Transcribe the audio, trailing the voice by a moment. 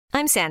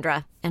I'm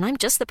Sandra, and I'm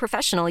just the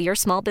professional your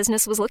small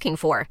business was looking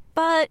for.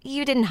 But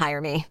you didn't hire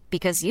me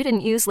because you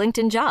didn't use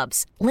LinkedIn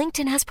Jobs.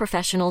 LinkedIn has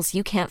professionals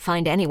you can't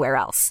find anywhere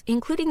else,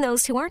 including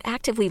those who aren't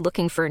actively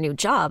looking for a new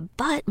job,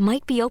 but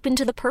might be open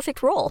to the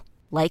perfect role,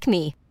 like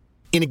me.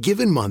 In a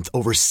given month,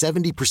 over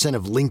 70%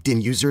 of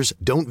LinkedIn users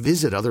don't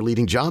visit other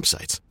leading job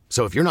sites.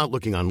 So if you're not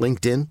looking on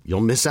LinkedIn,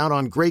 you'll miss out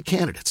on great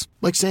candidates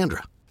like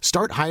Sandra.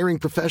 Start hiring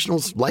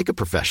professionals like a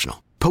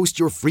professional. Post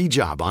your free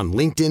job on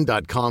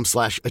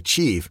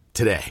linkedin.com/achieve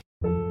today.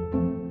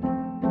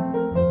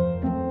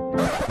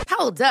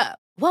 Hold up.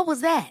 What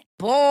was that?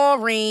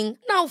 Boring.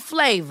 No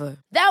flavor.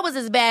 That was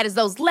as bad as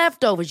those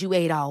leftovers you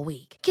ate all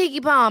week.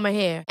 Keke Palmer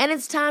here. And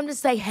it's time to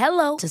say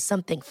hello to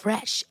something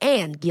fresh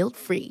and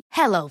guilt-free.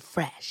 Hello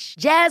Fresh.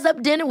 Jazz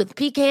up dinner with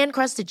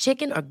pecan-crusted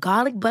chicken or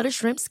garlic butter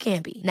shrimp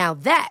scampi. Now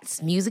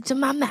that's music to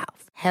my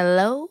mouth.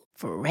 Hello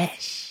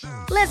Fresh.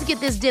 Let's get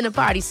this dinner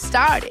party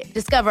started.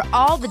 Discover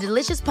all the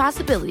delicious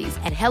possibilities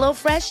at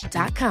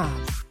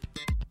HelloFresh.com.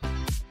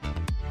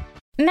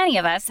 Many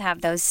of us have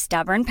those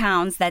stubborn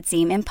pounds that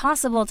seem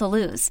impossible to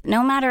lose,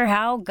 no matter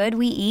how good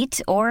we eat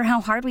or how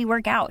hard we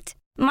work out.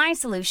 My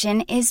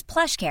solution is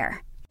PlushCare.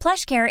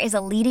 PlushCare is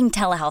a leading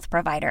telehealth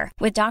provider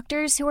with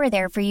doctors who are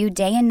there for you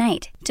day and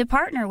night to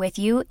partner with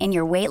you in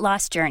your weight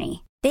loss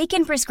journey. They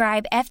can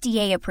prescribe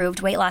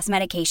FDA-approved weight loss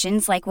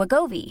medications like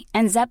Wegovy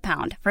and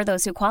Zepbound for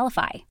those who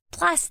qualify.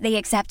 Plus, they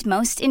accept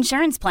most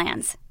insurance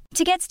plans.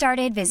 To get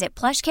started, visit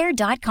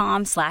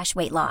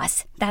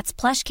plushcare.com/weightloss. That's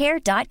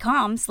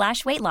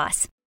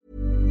plushcare.com/weightloss.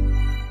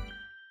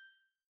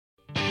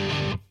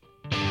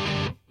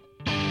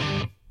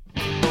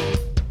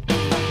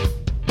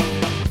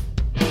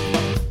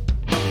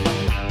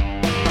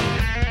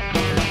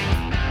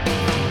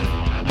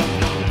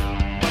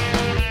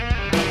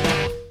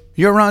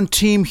 You're on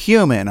Team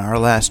Human, our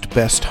last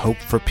best hope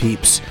for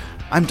peeps.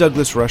 I'm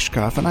Douglas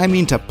Rushkoff, and I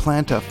mean to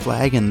plant a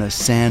flag in the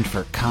sand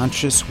for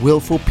conscious,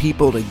 willful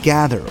people to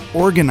gather,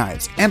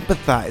 organize,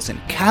 empathize, and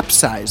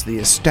capsize the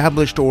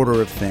established order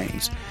of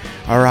things.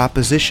 Our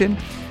opposition?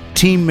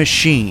 Team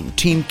Machine,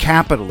 Team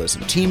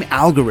Capitalism, Team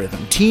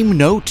Algorithm, Team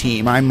No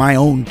Team. I'm my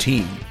own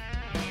team.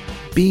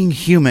 Being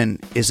human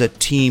is a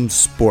team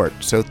sport,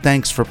 so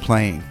thanks for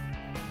playing.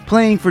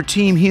 Playing for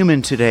Team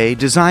Human today,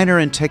 designer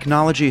and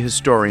technology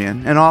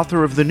historian and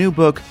author of the new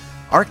book,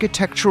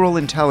 Architectural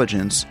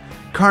Intelligence,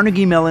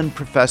 Carnegie Mellon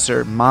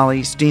professor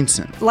Molly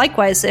Steenson.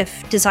 Likewise,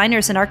 if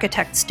designers and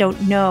architects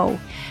don't know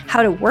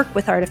how to work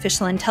with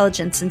artificial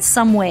intelligence in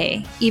some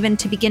way, even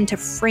to begin to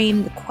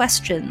frame the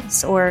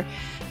questions or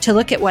to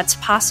look at what's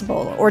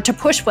possible or to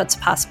push what's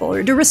possible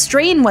or to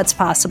restrain what's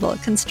possible,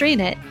 constrain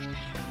it,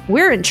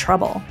 we're in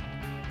trouble.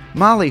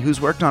 Molly, who's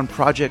worked on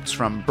projects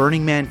from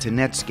Burning Man to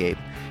Netscape,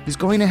 is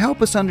going to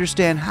help us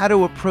understand how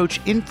to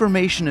approach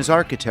information as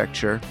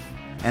architecture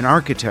and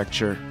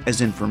architecture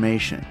as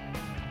information.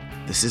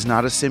 This is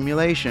not a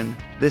simulation.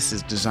 This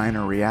is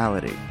designer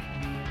reality.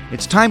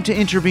 It's time to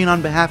intervene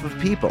on behalf of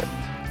people.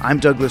 I'm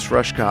Douglas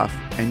Rushkoff,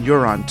 and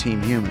you're on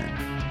Team Human.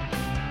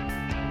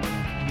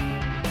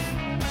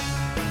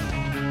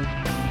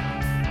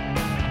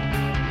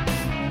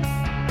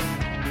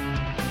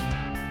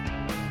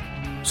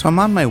 So I'm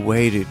on my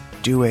way to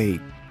do a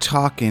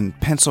talk in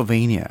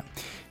Pennsylvania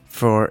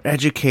for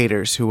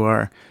educators who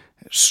are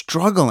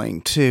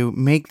struggling to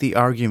make the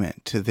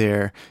argument to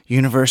their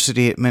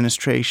university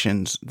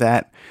administrations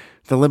that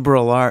the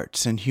liberal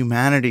arts and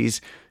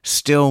humanities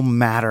still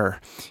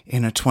matter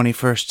in a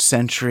 21st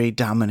century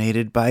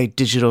dominated by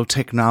digital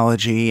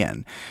technology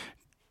and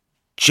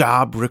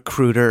job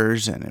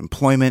recruiters and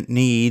employment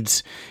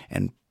needs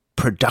and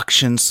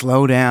production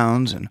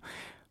slowdowns and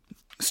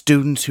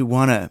students who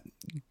want to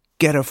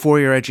get a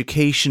four-year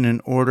education in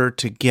order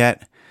to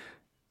get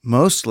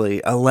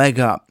mostly a leg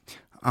up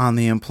on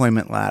the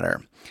employment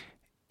ladder.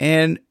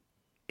 And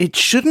it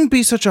shouldn't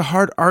be such a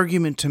hard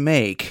argument to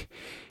make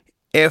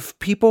if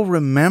people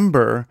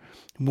remember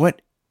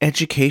what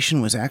education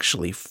was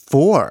actually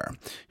for,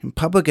 and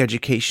public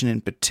education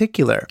in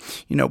particular.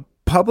 You know,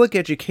 public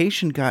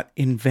education got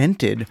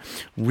invented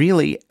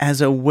really as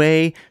a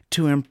way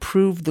to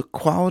improve the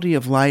quality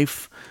of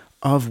life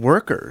of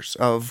workers,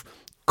 of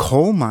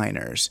coal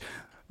miners.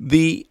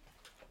 The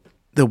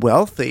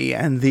wealthy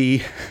and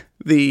the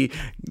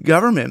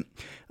government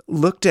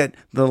looked at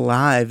the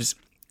lives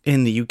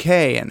in the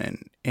UK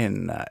and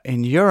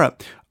in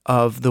Europe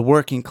of the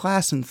working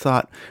class and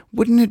thought,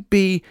 wouldn't it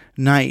be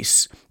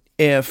nice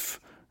if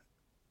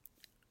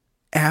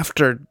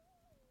after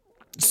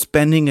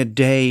spending a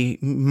day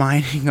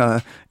mining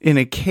in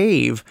a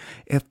cave,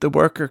 if the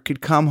worker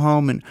could come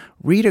home and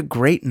read a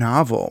great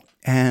novel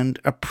and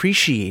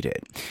appreciate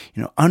it,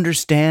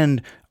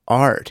 understand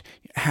art,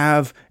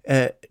 have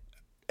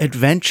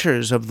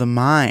adventures of the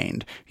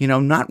mind,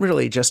 not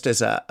really just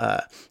as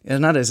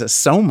not as a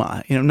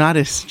soma, not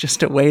as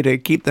just a way to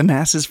keep the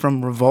masses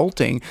from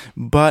revolting,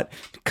 but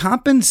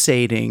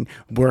compensating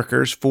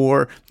workers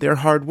for their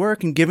hard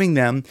work and giving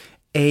them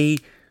a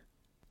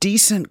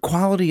decent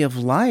quality of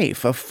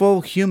life, a full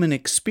human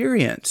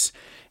experience.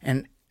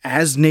 And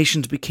as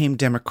nations became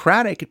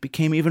democratic, it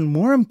became even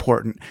more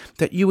important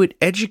that you would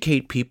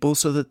educate people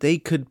so that they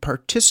could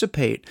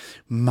participate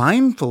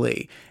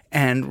mindfully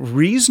and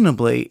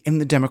reasonably in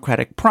the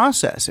democratic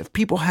process. If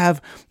people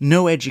have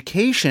no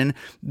education,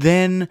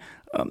 then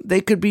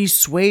they could be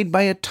swayed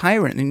by a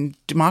tyrant, and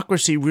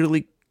democracy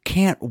really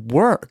can't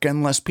work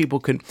unless people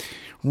could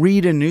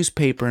read a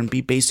newspaper and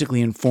be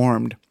basically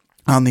informed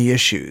on the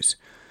issues.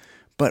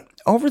 But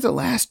over the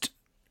last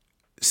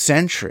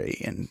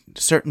century, and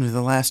certainly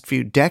the last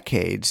few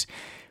decades,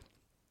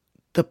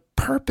 the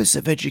purpose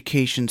of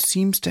education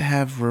seems to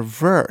have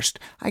reversed.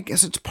 I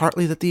guess it's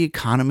partly that the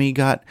economy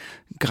got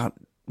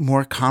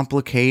more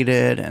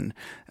complicated and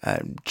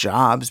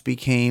jobs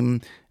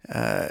became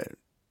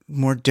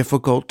more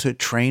difficult to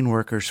train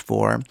workers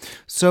for.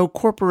 So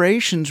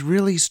corporations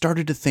really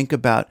started to think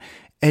about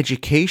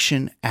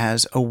education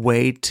as a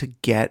way to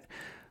get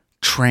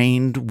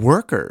trained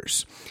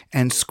workers.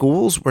 And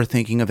schools were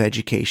thinking of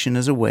education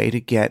as a way to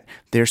get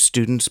their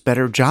students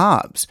better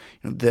jobs.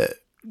 The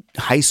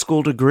high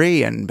school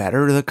degree and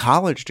better the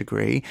college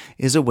degree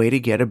is a way to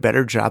get a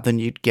better job than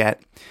you'd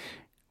get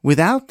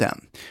without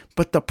them.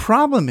 But the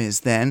problem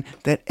is then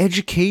that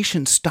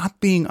education stopped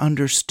being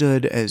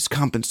understood as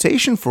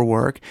compensation for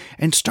work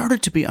and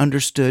started to be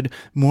understood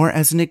more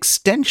as an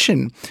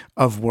extension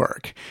of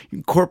work.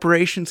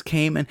 Corporations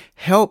came and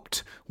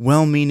helped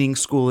well-meaning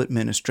school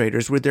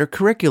administrators with their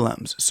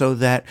curriculums so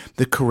that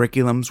the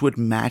curriculums would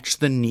match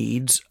the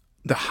needs,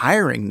 the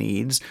hiring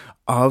needs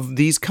of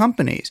these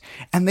companies.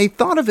 And they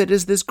thought of it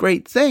as this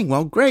great thing.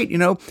 Well, great,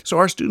 so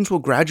our students will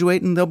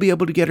graduate and they'll be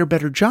able to get a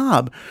better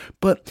job.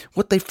 But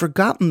what they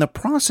forgot in the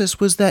process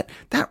was that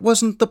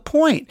wasn't the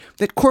point,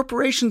 that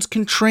corporations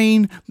can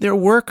train their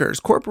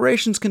workers.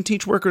 Corporations can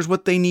teach workers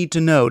what they need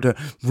to know to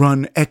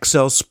run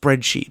Excel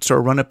spreadsheets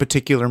or run a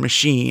particular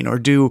machine or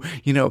do,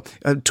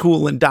 a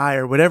tool and die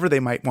or whatever they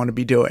might want to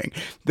be doing.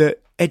 The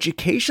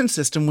education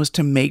system was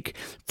to make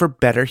for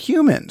better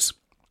humans.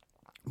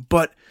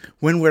 But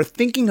when we're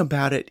thinking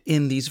about it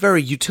in these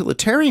very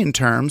utilitarian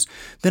terms,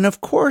 then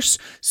of course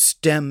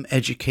STEM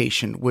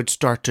education would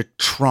start to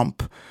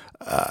trump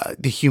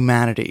the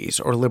humanities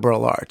or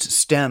liberal arts.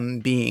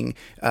 STEM being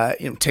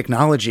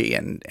technology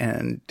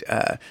and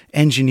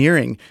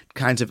engineering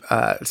kinds of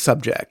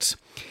subjects.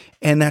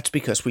 And that's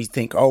because we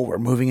think, we're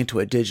moving into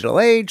a digital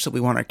age, so we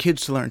want our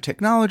kids to learn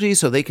technology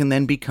so they can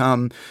then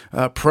become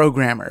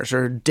programmers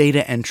or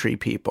data entry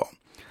people.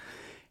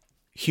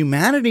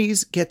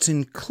 Humanities gets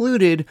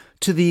included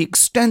to the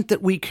extent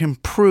that we can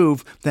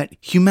prove that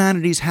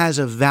humanities has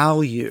a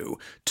value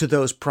to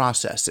those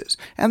processes.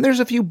 And there's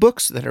a few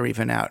books that are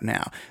even out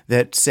now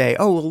that say,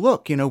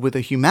 look, with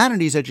a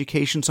humanities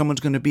education,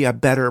 someone's going to be a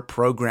better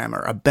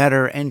programmer, a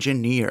better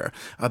engineer,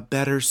 a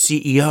better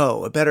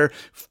CEO, a better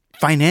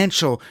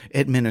financial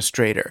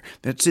administrator.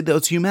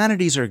 Those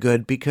humanities are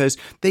good because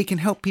they can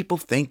help people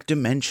think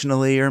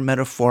dimensionally or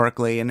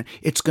metaphorically, and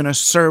it's going to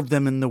serve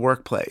them in the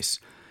workplace.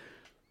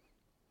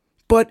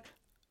 But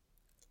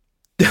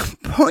the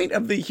point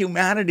of the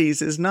humanities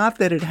is not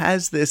that it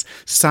has this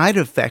side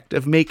effect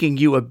of making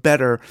you a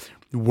better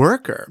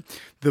worker.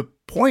 The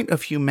point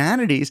of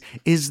humanities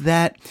is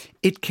that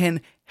it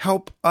can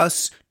help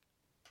us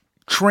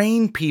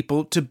train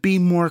people to be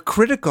more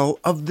critical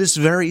of this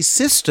very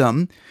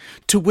system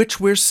to which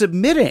we're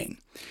submitting.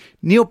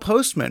 Neil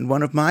Postman,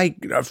 one of my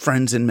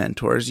friends and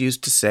mentors,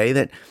 used to say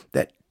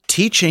that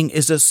teaching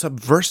is a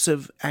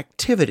subversive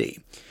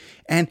activity.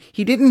 And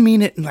he didn't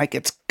mean it like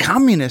it's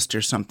communist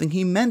or something.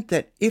 He meant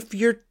that if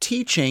you're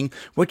teaching,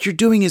 what you're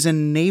doing is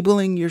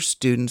enabling your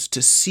students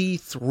to see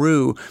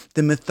through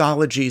the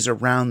mythologies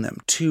around them,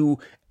 to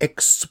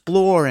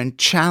explore and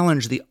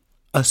challenge the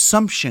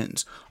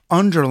assumptions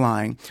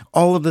underlying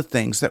all of the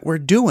things that we're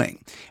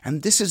doing.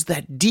 And this is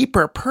that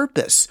deeper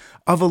purpose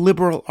of a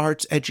liberal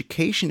arts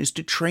education, is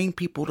to train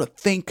people to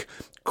think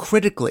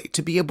critically,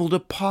 to be able to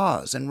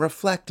pause and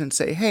reflect and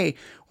say, hey,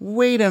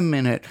 wait a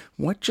minute,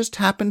 what just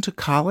happened to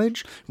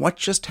college? What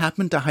just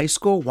happened to high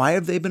school? Why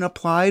have they been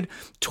applied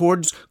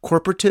towards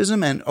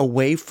corporatism and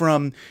away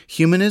from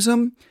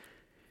humanism?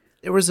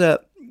 There was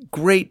a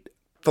great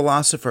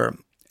philosopher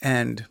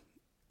and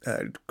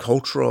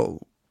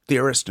cultural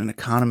theorist and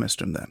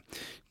economist in the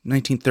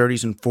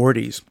 1930s and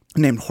 40s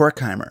named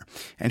Horkheimer,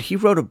 and he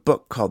wrote a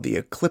book called The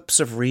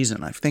Eclipse of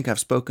Reason. I think I've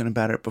spoken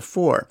about it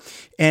before.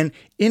 And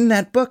in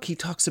that book, he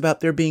talks about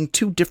there being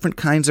two different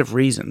kinds of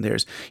reason.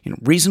 There's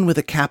reason with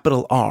a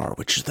capital R,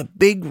 which is the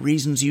big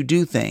reasons you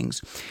do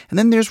things. And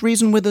then there's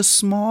reason with a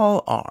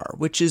small r,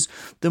 which is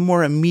the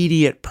more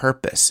immediate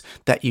purpose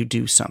that you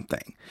do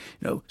something.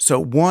 So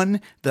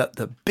one,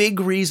 the big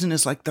reason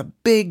is like the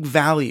big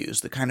values,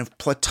 the kind of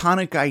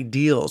Platonic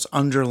ideals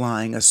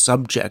underlying a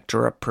subject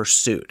or a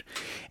pursuit.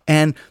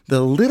 And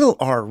the little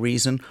r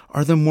reason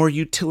are the more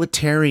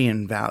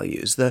utilitarian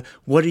values. The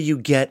what do you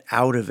get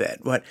out of it?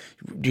 What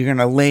you're going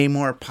to lay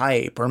more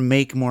pipe or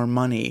make more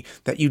money,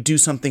 that you do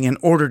something in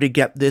order to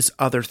get this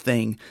other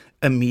thing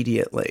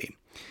immediately.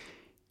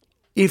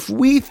 If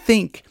we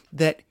think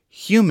that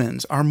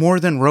humans are more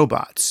than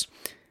robots,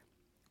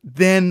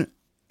 then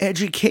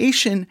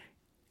education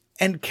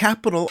And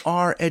capital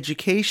R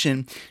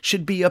education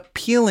should be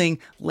appealing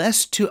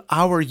less to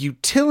our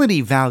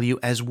utility value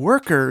as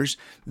workers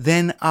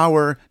than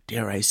our,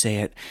 dare I say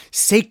it,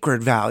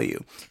 sacred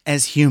value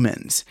as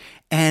humans.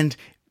 And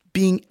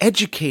being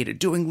educated,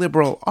 doing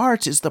liberal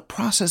arts is the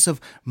process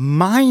of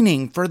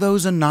mining for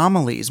those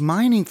anomalies,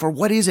 mining for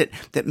what is it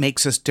that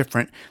makes us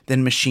different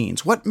than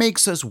machines? What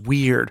makes us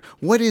weird?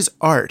 What is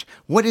art?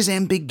 What is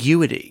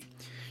ambiguity?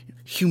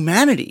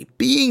 Humanity,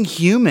 being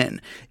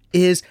human,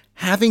 is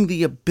having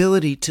the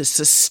ability to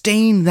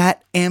sustain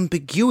that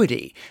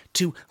ambiguity,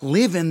 to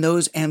live in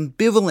those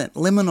ambivalent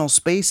liminal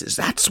spaces.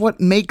 That's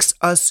what makes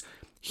us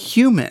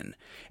human.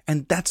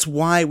 And that's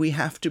why we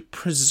have to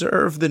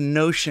preserve the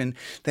notion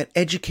that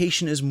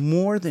education is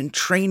more than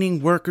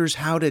training workers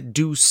how to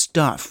do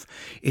stuff.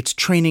 It's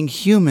training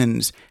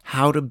humans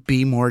how to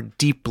be more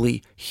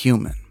deeply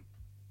human.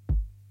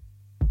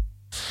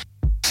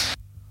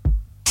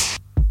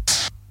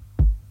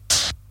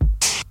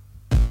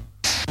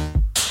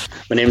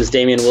 My name is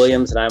Damian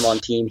Williams, and I'm on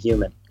Team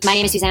Human. My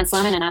name is Suzanne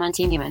Sloman, and I'm on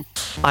Team Human.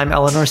 I'm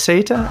Eleanor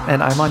Seta,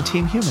 and I'm on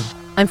Team Human.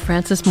 I'm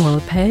Frances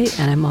Morlapay,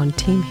 and I'm on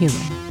Team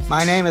Human.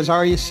 My name is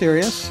Arya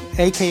Sirius,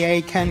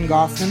 a.k.a. Ken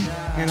Goffman,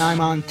 and I'm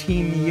on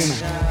Team Human.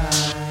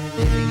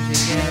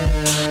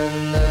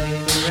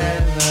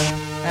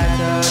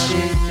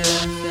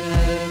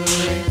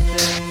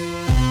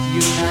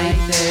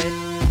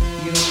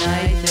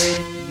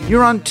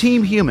 You're on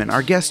Team Human.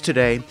 Our guest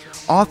today,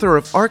 author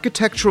of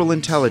Architectural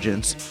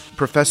Intelligence,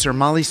 Professor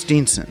Molly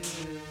Steenson.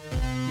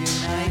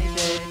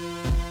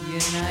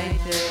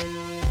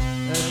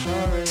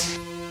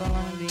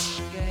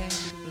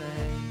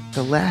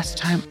 The last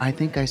time I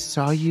think I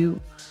saw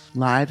you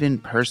live in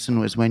person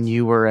was when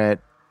you were at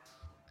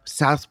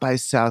South by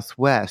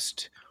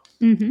Southwest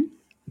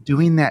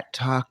doing that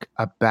talk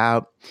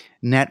about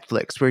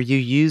Netflix, where you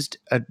used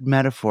a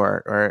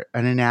metaphor or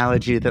an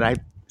analogy that I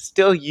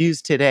still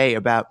use today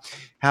about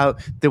how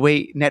the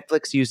way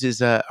Netflix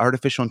uses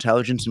artificial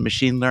intelligence and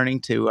machine learning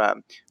to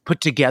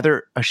put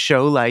together a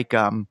show like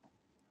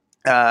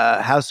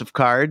House of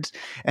Cards,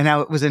 and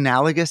how it was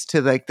analogous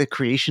to like the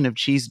creation of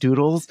cheese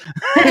doodles,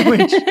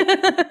 which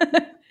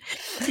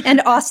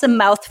and awesome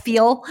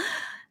mouthfeel.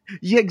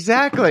 Yeah,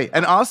 exactly.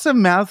 An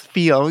awesome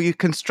mouthfeel you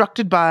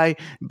constructed by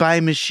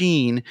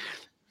machine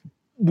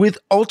with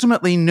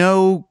ultimately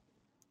no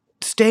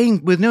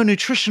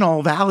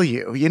nutritional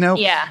value, you know?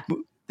 Yeah.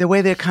 The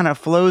way that it kind of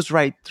flows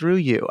right through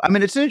you. I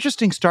mean, it's an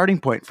interesting starting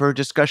point for a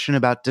discussion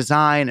about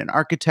design and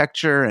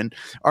architecture and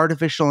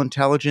artificial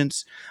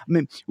intelligence. I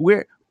mean,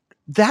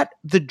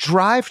 the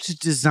drive to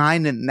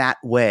design in that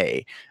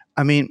way,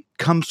 I mean,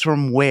 comes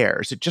from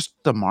where? Is it just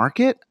the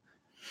market?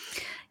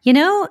 You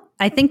know,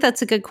 I think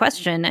that's a good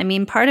question. I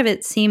mean, part of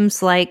it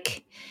seems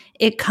like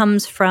it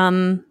comes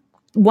from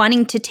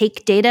wanting to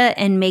take data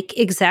and make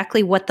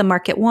exactly what the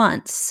market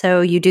wants.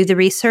 So you do the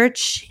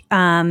research,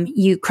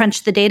 you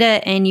crunch the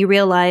data, and you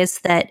realize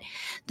that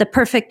the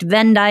perfect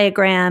Venn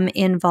diagram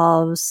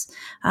involves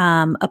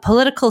a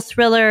political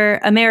thriller,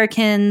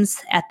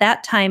 Americans, at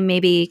that time,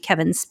 maybe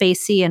Kevin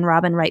Spacey and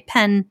Robin Wright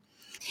Penn.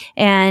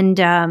 And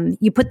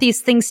you put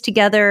these things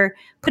together,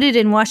 put it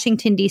in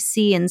Washington,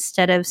 D.C.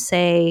 instead of,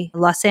 say,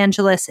 Los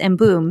Angeles, and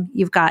boom,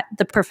 you've got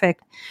the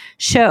perfect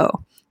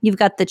show. You've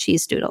got the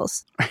cheese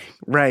doodles.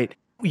 Right.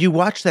 You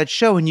watch that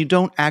show and you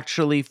don't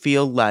actually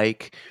feel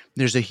like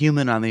there's a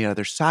human on the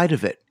other side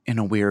of it in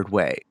a weird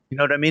way. You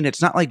know what I mean?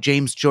 It's not like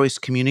James Joyce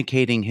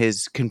communicating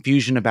his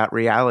confusion about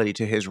reality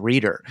to his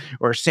reader,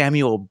 or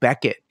Samuel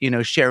Beckett,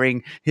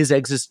 sharing his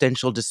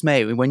existential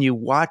dismay. When you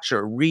watch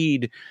or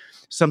read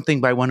something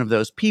by one of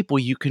those people,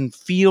 you can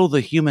feel the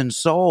human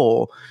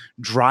soul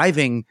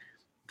driving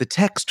the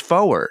text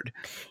forward.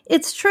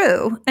 It's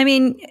true. I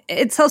mean,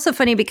 it's also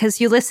funny because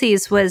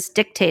Ulysses was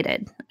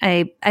dictated.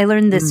 I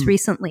learned this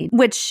recently,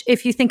 which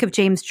if you think of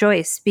James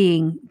Joyce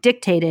being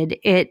dictated,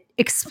 it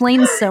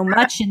explains so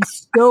much in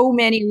so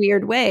many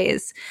weird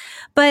ways.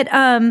 But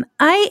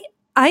I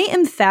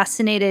am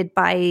fascinated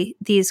by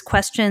these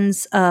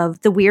questions of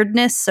the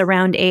weirdness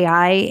around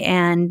AI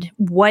and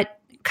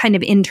what kind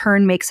of in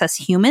turn makes us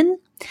human.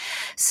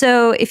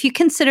 So if you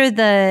consider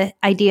the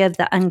idea of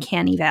the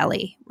uncanny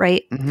valley,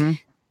 right? Mm-hmm.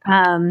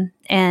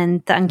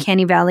 And the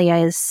uncanny valley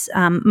is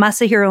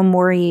Masahiro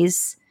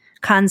Mori's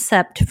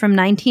concept from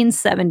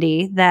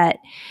 1970 that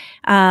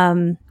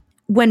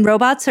when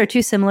robots are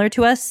too similar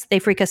to us, they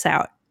freak us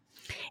out.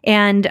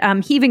 And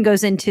he even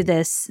goes into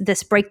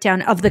this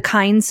breakdown of the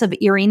kinds of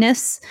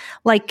eeriness.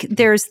 Like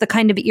there's the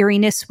kind of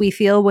eeriness we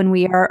feel when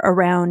we are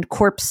around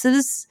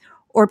corpses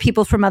or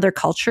people from other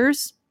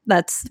cultures.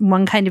 That's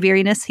one kind of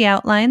eeriness he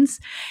outlines.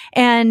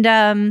 And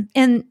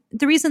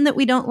the reason that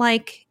we don't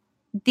like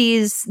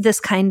this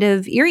kind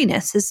of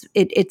eeriness is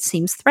it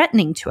seems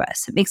threatening to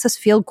us. It makes us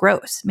feel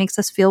gross. It makes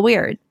us feel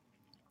weird.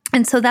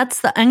 And so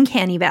that's the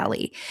uncanny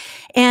valley.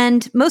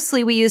 And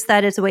mostly we use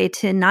that as a way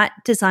to not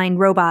design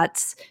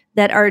robots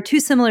that are too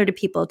similar to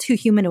people, too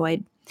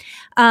humanoid.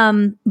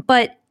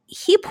 But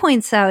he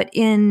points out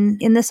in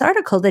this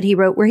article that he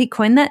wrote where he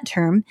coined that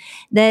term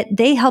that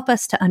they help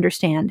us to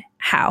understand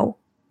how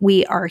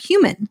we are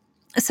human.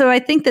 So I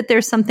think that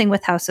there's something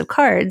with House of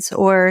Cards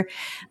or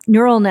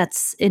neural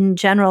nets in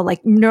general,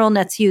 like neural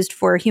nets used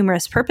for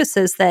humorous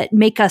purposes that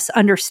make us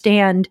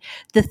understand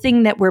the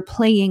thing that we're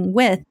playing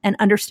with and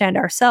understand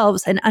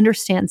ourselves and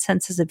understand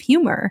senses of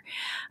humor.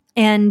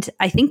 And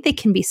I think they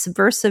can be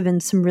subversive in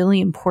some really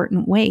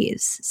important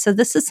ways. So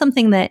this is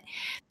something that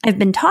I've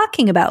been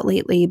talking about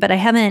lately, but I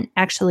haven't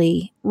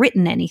actually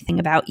written anything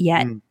about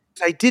yet.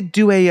 I did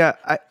do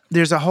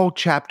there's a whole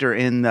chapter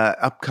in the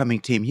upcoming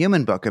Team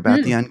Human book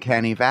about the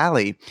uncanny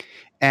valley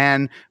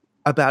and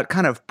about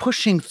kind of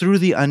pushing through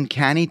the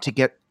uncanny to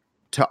get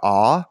to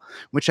awe,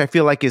 which I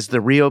feel like is the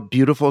real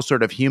beautiful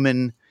sort of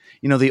human,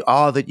 the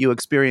awe that you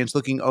experience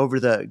looking over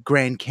the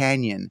Grand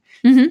Canyon.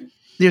 Mm-hmm.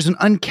 There's an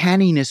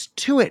uncanniness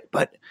to it,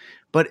 but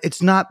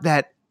it's not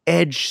that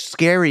edge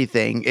scary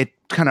thing. It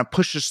kind of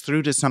pushes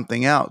through to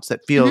something else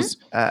that feels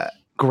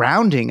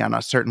grounding on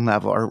a certain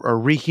level or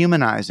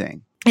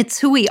rehumanizing. It's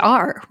who we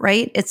are,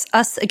 right? It's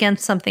us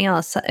against something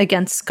else,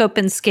 against scope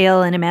and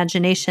scale and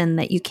imagination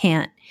that you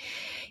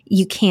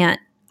can't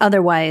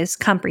otherwise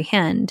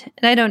comprehend.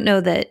 And I don't know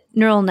that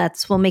neural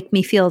nets will make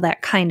me feel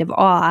that kind of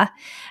awe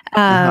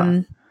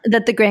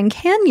that the Grand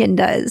Canyon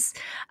does.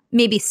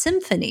 Maybe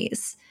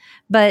symphonies,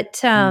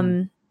 but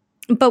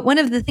one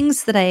of the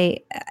things that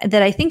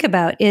I think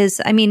about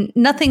is, I mean,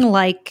 nothing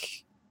like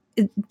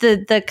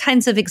the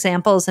kinds of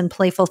examples and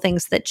playful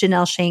things that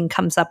Janelle Shane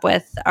comes up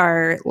with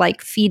are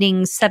like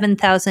feeding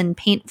 7,000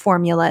 paint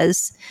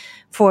formulas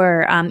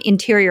for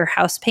interior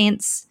house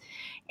paints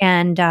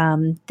and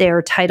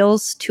their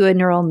titles to a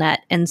neural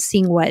net and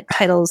seeing what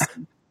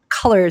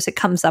colors it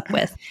comes up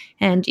with.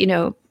 And,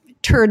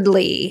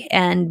 Turdley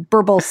and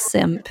Burble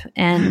Simp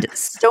and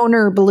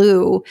Stoner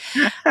Blue.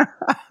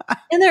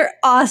 And they're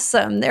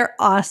awesome.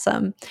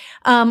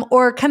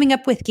 Or coming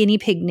up with guinea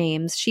pig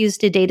names. She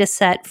used a data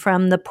set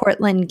from the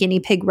Portland Guinea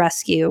Pig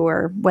Rescue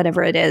or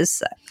whatever it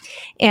is.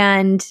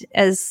 And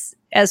as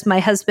my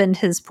husband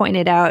has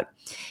pointed out,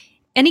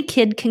 any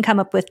kid can come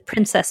up with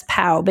Princess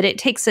Pow, but it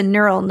takes a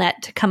neural net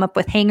to come up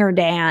with Hanger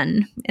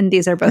Dan. And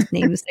these are both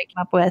names they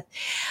come up with.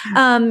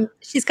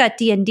 She's got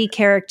D&D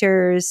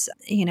characters,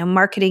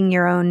 marketing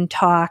your own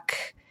talk,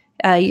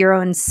 your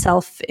own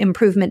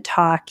self-improvement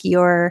talk,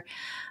 what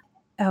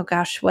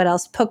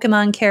else?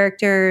 Pokemon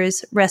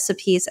characters,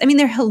 recipes. I mean,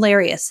 they're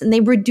hilarious and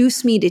they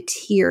reduce me to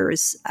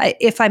tears.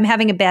 If I'm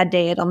having a bad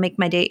day, it'll make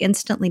my day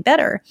instantly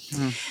better.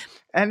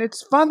 And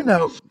it's fun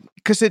though,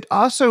 because it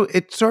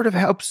sort of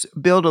helps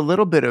build a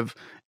little bit of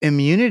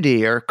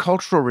immunity or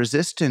cultural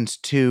resistance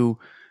to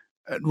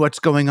what's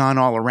going on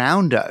all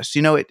around us.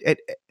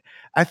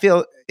 I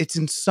feel it's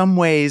in some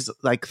ways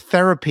like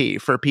therapy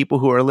for people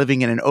who are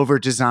living in an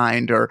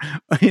over-designed or,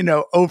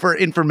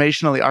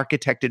 over-informationally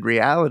architected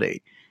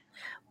reality.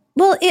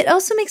 Well, it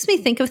also makes me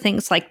think of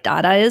things like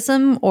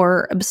Dadaism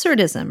or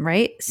absurdism,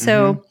 right?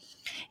 So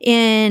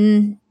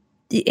in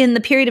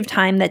the period of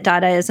time that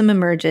Dadaism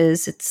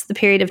emerges, it's the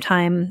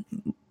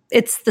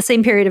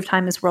same period of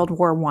time as World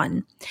War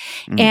I.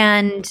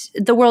 And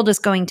the world is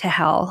going to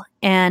hell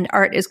and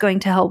art is going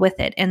to hell with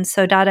it. And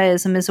so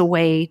Dadaism is a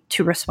way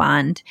to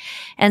respond.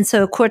 And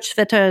so Kurt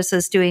Schwitters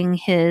is doing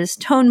his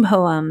tone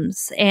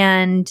poems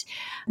and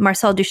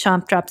Marcel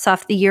Duchamp drops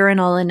off the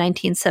urinal in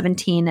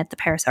 1917 at the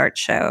Paris Art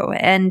Show.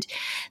 And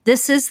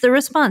this is the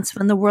response.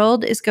 When the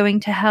world is going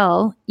to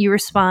hell, you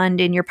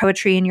respond in your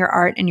poetry and your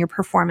art and your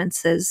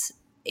performances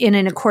in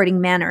an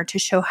according manner to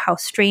show how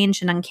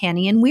strange and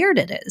uncanny and weird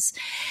it is.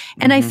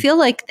 And I feel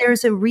like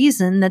there's a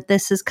reason that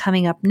this is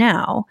coming up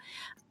now.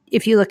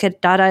 If you look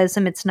at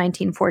Dadaism, it's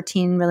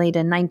 1914 really to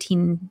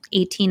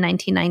 1918,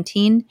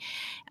 1919.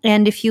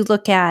 And if you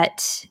look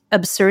at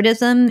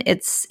absurdism,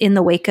 it's in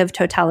the wake of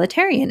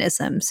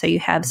totalitarianism. So you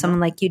have someone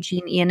like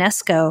Eugene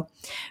Ionesco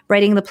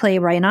writing the play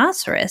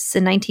Rhinoceros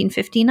in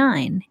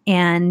 1959.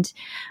 And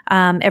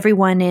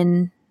everyone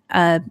in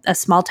a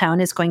small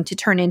town is going to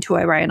turn into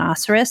a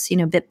rhinoceros,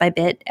 bit by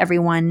bit,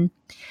 everyone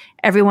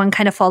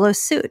kind of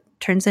follows suit,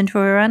 turns into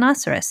a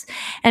rhinoceros.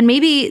 And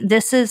maybe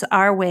this is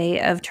our way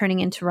of turning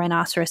into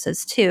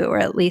rhinoceroses too, or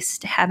at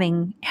least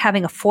having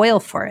a foil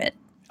for it.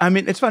 I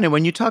mean, it's funny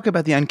when you talk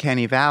about the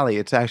uncanny valley,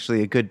 it's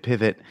actually a good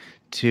pivot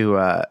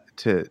to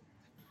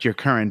your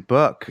current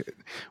book,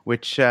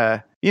 which,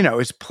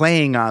 is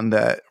playing on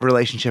the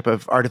relationship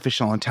of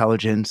artificial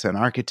intelligence and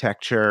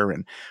architecture.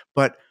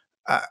 But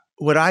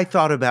what I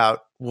thought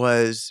about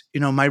was,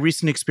 my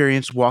recent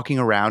experience walking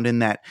around in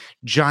that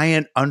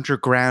giant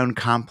underground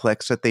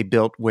complex that they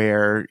built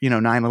where,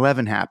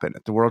 9/11 happened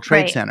at the World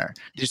Trade Center.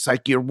 Just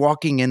like you're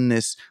walking in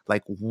this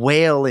like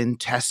whale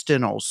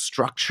intestinal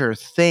structure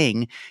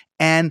thing.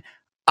 And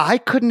I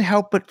couldn't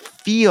help but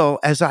feel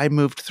as I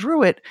moved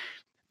through it,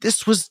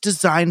 this was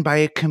designed by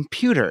a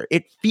computer.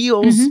 It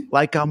feels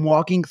like I'm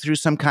walking through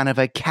some kind of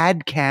a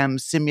CAD/CAM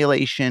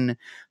simulation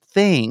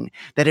thing,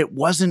 that it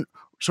wasn't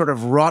sort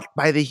of wrought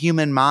by the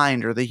human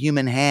mind or the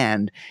human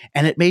hand.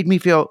 And it made me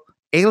feel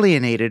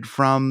alienated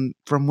from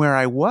where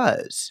I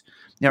was.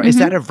 Now, is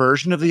that a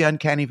version of the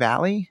uncanny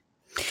valley?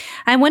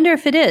 I wonder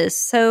if it is.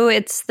 So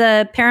it's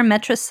the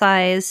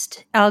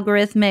parametricized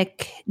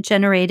algorithmic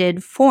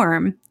generated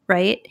form,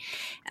 right?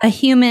 A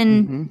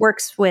human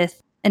works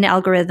with an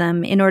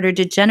algorithm in order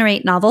to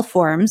generate novel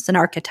forms, an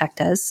architect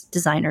does,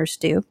 designers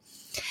do.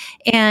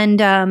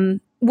 And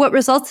what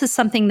results is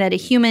something that a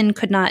human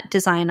could not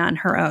design on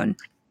her own,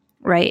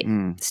 right?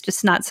 It's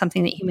just not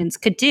something that humans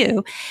could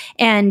do.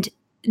 And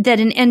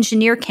that an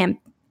engineer can't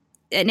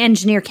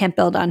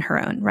build on her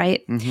own,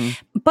 right?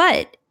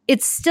 But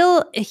it's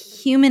still a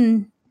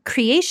human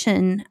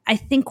creation. I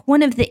think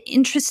one of the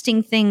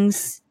interesting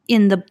things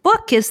in the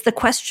book is the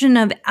question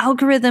of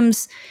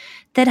algorithms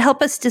that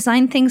help us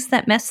design things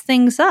that mess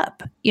things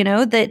up,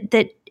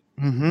 that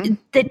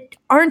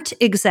aren't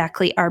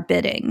exactly our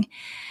bidding,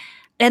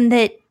 and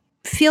that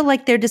feel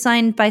like they're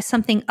designed by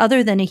something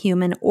other than a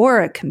human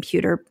or a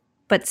computer,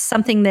 but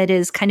something that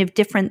is kind of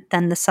different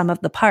than the sum of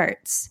the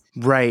parts.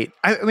 Right.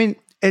 I mean,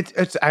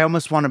 I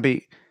almost want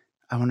to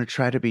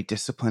try to be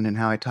disciplined in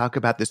how I talk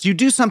about this. You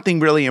do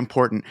something really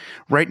important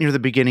right near the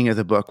beginning of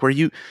the book where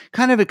you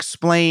kind of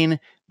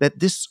explain that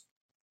this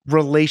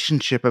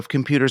relationship of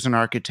computers and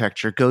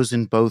architecture goes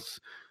in both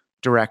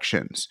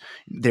directions.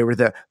 There were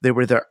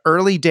the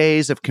early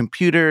days of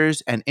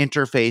computers and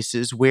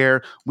interfaces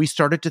where we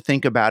started to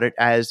think about it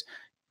as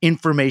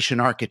information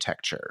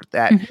architecture,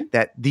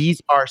 that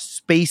these are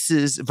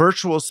spaces,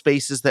 virtual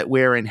spaces that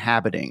we're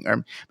inhabiting.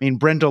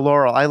 Brenda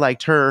Laurel, I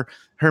liked her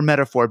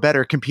metaphor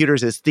better.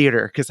 Computers as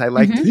theater, because I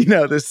liked,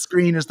 the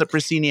screen is the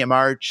proscenium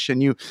arch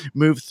and you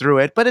move through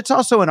it. But it's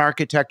also an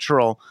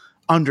architectural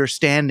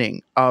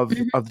understanding of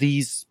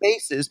these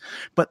spaces.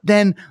 But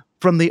then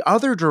from the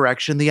other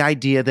direction, the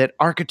idea that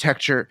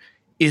architecture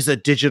is a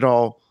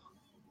digital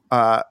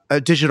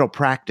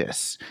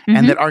practice,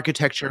 and that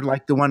architecture,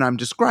 like the one I'm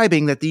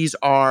describing, that these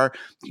are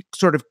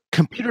sort of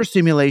computer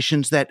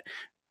simulations that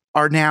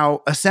are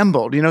now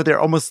assembled. They're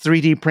almost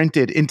 3D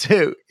printed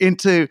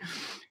into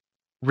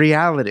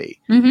reality.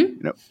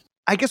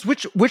 I guess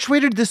which way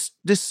did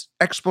this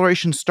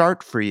exploration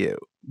start for you?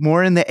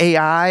 More in the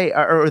AI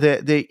or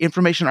the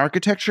information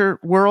architecture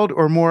world,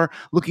 or more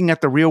looking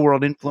at the real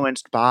world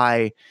influenced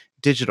by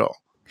digital?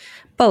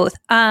 Both.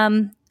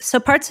 So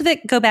parts of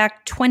it go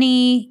back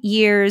 20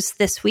 years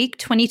this week,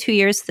 22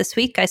 years this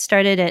week. I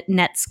started at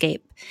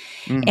Netscape.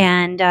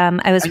 And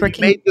I was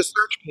working. You made the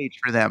search page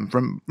for them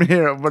from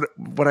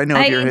what I know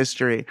of your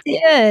history.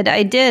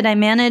 I did. I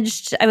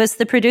was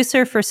the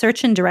producer for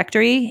Search and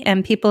Directory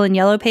and People in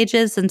Yellow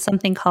Pages and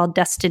something called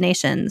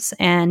Destinations.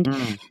 And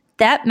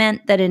that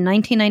meant that in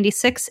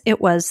 1996,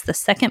 it was the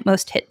second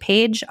most hit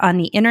page on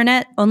the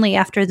internet, only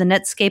after the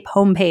Netscape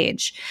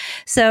homepage.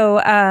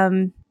 So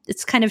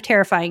it's kind of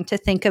terrifying to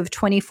think of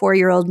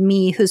 24-year-old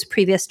me, whose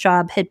previous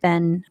job had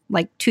been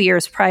like 2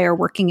 years prior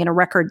working in a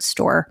record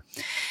store.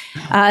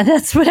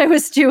 That's what I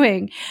was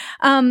doing.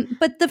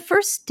 But the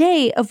first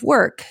day of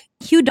work,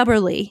 Hugh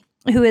Dubberly,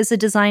 who is a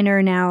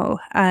designer now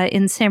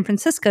in San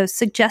Francisco,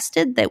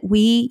 suggested that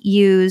we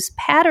use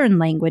pattern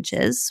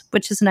languages,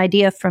 which is an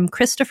idea from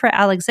Christopher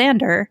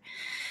Alexander,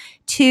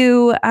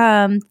 to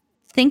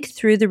think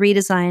through the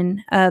redesign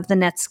of the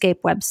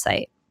Netscape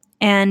website.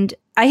 And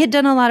I had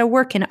done a lot of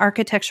work in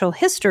architectural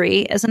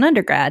history as an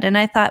undergrad, and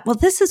I thought, well,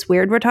 this is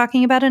weird. We're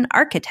talking about an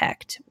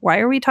architect. Why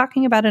are we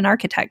talking about an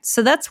architect?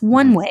 So that's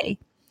one way.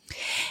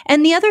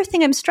 And the other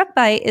thing I'm struck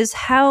by is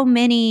how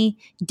many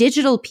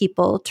digital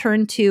people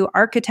turn to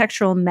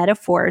architectural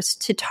metaphors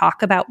to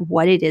talk about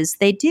what it is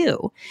they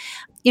do.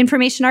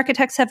 Information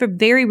architects have a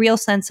very real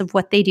sense of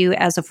what they do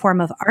as a form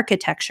of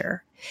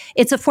architecture.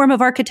 It's a form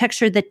of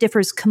architecture that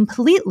differs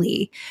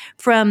completely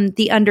from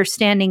the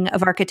understanding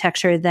of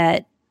architecture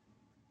that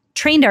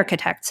trained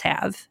architects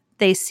have.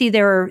 They see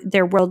their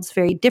worlds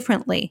very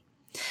differently.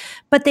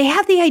 But they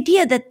have the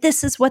idea that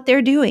this is what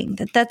they're doing,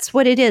 that's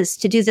what it is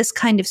to do this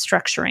kind of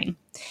structuring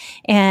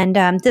and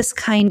this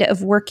kind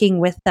of working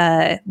with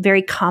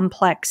very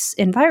complex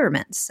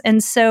environments.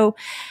 And so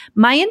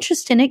my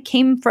interest in it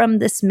came from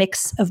this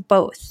mix of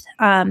both.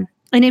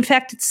 And in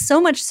fact, it's so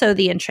much so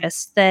the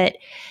interest that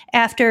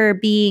after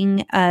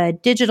being a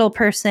digital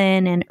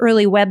person and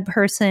early web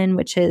person,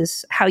 which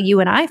is how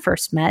you and I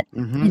first met,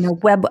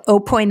 Web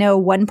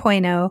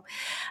 0.0,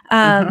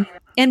 1.0,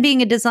 and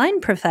being a design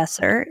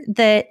professor,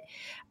 that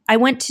I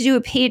went to do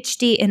a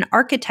PhD in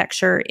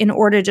architecture in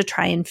order to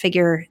try and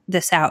figure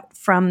this out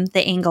from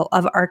the angle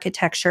of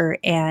architecture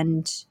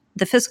and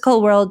the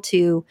physical world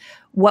to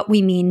what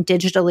we mean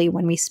digitally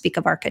when we speak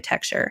of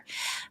architecture.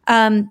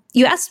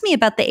 You asked me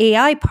about the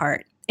AI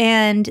part,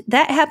 and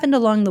that happened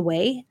along the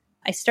way.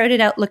 I started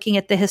out looking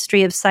at the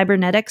history of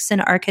cybernetics in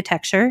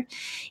architecture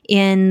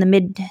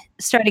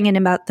starting in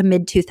about the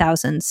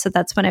mid-2000s. So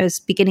that's when I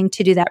was beginning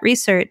to do that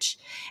research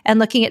and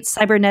looking at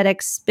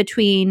cybernetics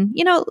between,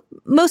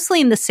 mostly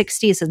in the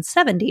 60s and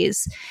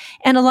 70s.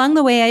 And along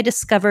the way, I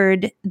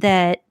discovered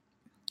that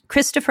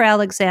Christopher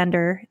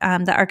Alexander,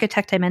 the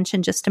architect I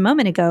mentioned just a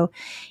moment ago,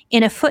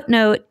 in a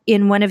footnote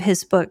in one of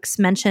his books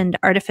mentioned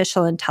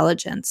artificial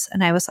intelligence.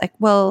 And I was like,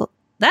 well,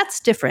 that's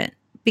different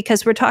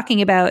because we're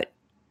talking about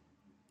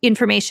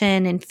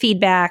information and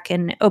feedback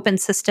and open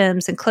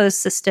systems and closed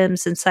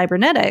systems and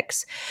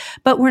cybernetics,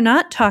 but we're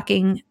not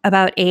talking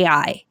about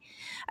AI.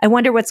 I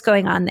wonder what's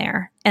going on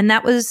there. And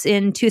that was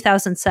in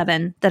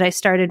 2007 that I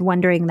started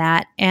wondering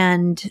that.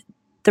 And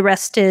the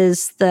rest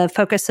is the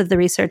focus of the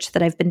research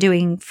that I've been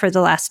doing for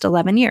the last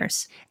 11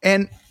 years.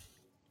 And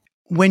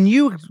when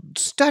you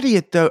study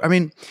it, though, I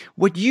mean,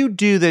 what you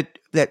do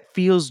that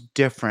feels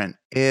different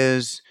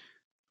is,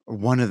 or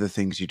one of the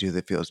things you do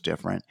that feels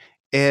different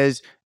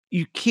is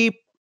you keep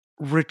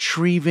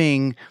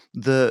retrieving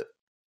the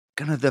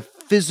kind of the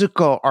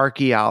physical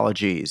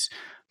archaeologies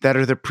that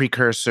are the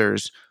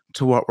precursors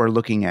to what we're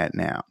looking at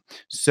now.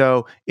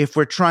 So if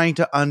we're trying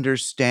to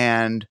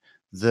understand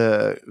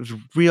the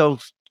real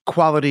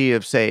quality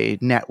of, say,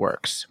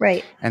 networks,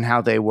 right, and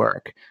how they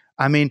work,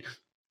 I mean,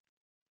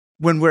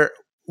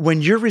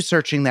 when you're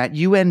researching that,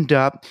 you end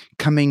up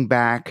coming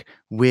back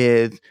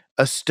with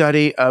a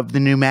study of the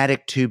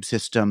pneumatic tube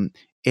system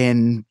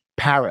in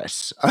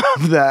Paris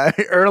of the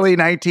early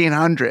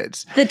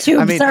 1900s. The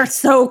tubes are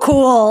so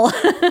cool.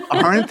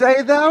 Aren't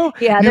they, though?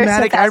 Yeah,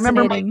 pneumatic. They're so I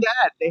remember my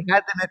dad, they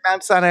had them at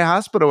Mount Sinai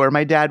Hospital where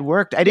my dad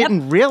worked. I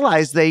didn't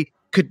realize they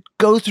could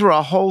go through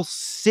a whole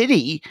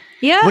city.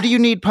 Yeah. What do you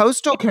need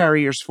postal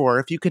carriers for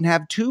if you can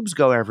have tubes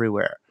go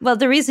everywhere? Well,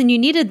 the reason you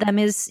needed them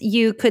is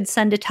you could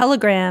send a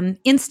telegram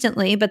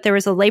instantly, but there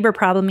was a labor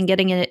problem in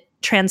getting it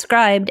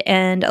transcribed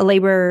and a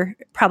labor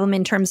problem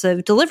in terms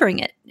of delivering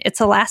it.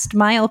 It's a last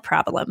mile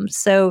problem.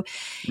 So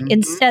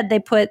instead, they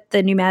put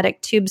the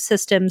pneumatic tube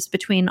systems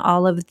between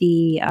all of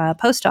the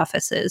post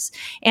offices.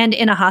 And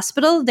in a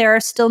hospital, there are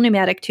still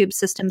pneumatic tube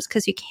systems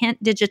because you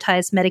can't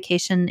digitize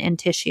medication and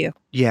tissue.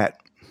 Yet.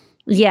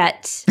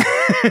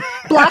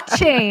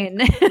 Blockchain.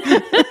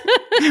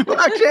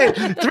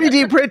 Blockchain.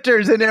 3D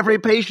printers in every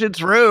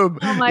patient's room.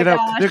 Oh my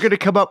gosh. They're going to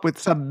come up with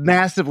some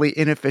massively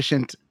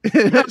inefficient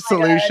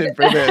solution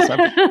for this.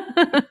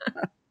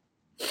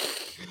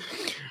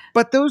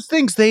 But those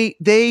things,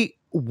 they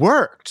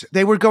worked.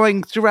 They were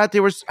going throughout.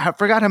 There was, I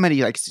forgot how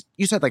many, like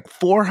you said, like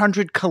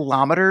 400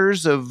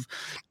 kilometers of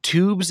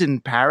tubes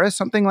in Paris,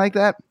 something like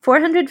that.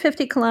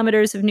 450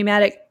 kilometers of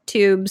pneumatic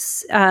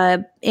tubes in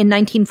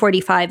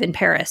 1945 in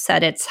Paris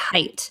at its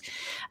height.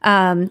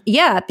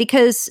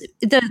 Because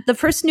the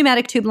first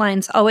pneumatic tube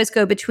lines always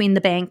go between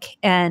the bank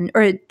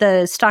or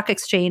the stock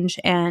exchange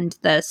and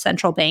the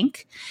central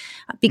bank,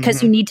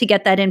 because you need to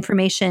get that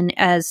information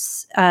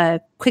as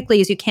quickly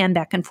as you can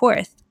back and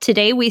forth.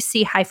 Today, we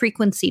see high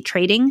frequency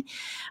trading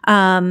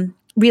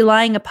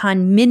relying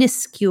upon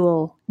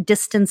minuscule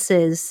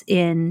distances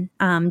in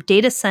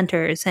data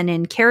centers and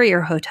in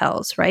carrier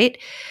hotels, right?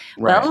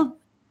 Well,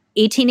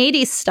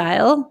 1880s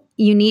style,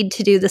 you need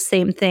to do the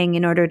same thing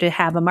in order to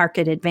have a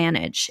market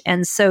advantage.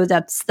 And so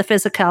that's the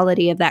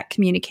physicality of that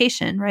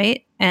communication,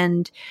 right?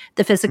 And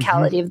the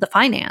physicality of the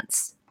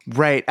finance.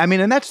 Right. I mean,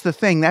 and that's the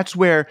thing. That's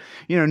where,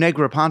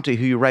 Negroponte,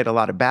 who you write a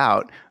lot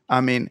about,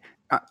 I mean,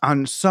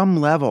 on some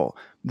level,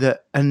 the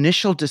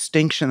initial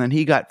distinction that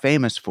he got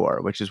famous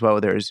for, which is,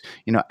 well, there's,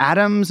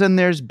 atoms and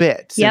there's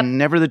bits, and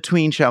never the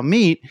twain shall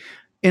meet.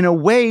 In a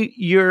way,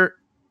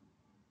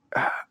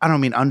 I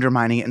don't mean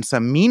undermining it in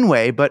some mean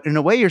way, but in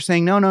a way you're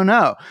saying,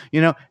 no.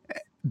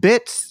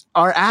 Bits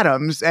are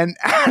atoms and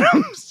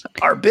atoms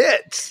are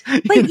bits.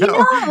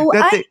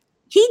 But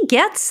he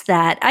gets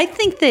that. I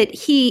think that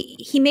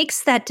he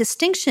makes that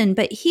distinction,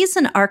 but he's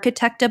an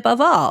architect above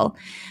all.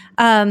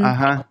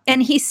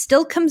 And he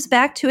still comes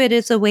back to it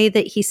as a way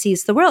that he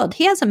sees the world.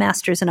 He has a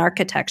master's in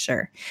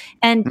architecture.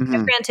 And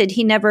granted,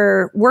 he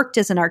never worked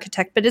as an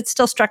architect, but it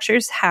still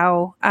structures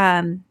how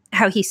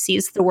he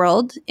sees the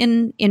world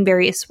in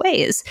various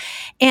ways.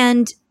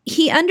 And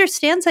he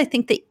understands, I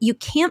think, that you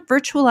can't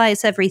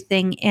virtualize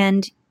everything.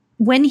 And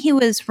when he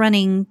was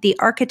running the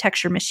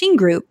Architecture Machine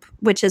Group,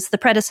 which is the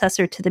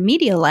predecessor to the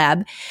Media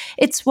Lab,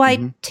 it's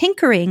why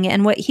tinkering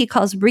and what he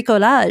calls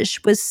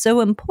bricolage was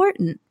so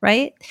important,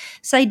 right?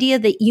 This idea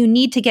that you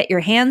need to get your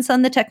hands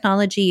on the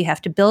technology, you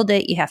have to build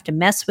it, you have to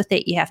mess with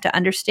it, you have to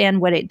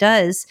understand what it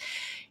does.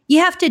 You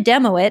have to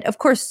demo it. Of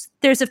course,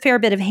 there's a fair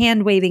bit of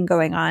hand waving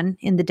going on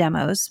in the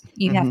demos.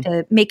 You have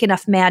to make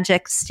enough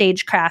magic,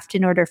 stagecraft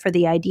in order for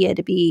the idea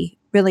to be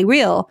really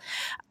real.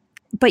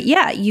 But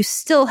you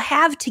still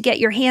have to get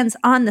your hands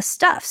on the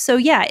stuff. So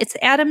it's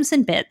atoms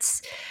and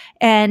bits.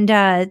 And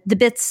the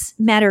bits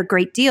matter a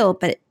great deal.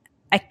 But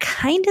I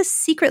kind of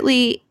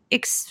secretly,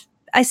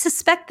 I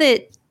suspect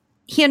that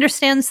he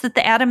understands that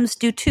the atoms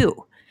do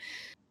too.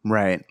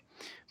 Right.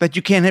 But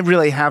you can't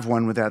really have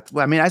one without,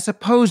 I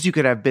suppose you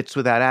could have bits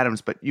without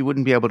atoms, but you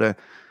wouldn't be able to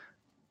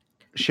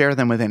share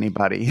them with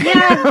anybody.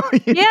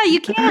 Yeah, you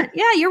can't.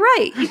 Yeah, you're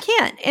right. You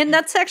can't. And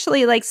that's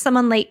actually like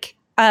someone like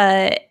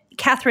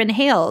Catherine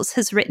Hales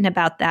has written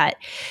about that.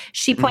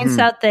 She points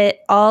out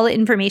that all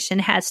information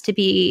has to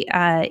be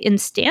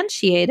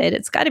instantiated.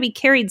 It's got to be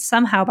carried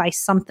somehow by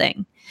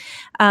something.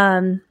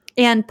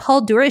 And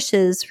Paul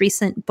Durish's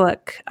recent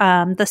book,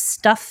 The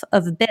Stuff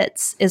of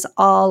Bits, is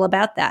all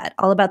about that,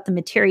 all about the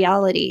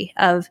materiality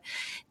of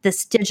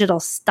this digital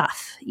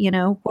stuff.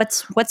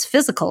 What's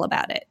physical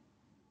about it.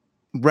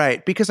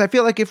 Right. Because I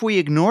feel like if we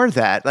ignore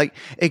that, like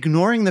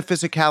ignoring the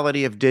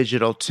physicality of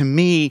digital, to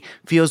me,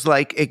 feels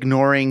like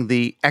ignoring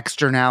the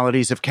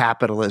externalities of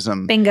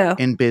capitalism Bingo.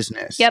 in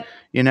business. Yep.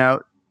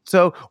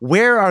 So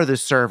where are the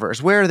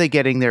servers? Where are they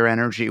getting their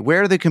energy?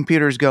 Where are the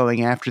computers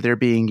going after they're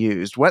being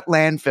used? What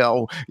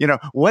landfill?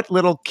 What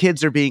little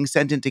kids are being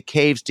sent into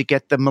caves to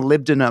get the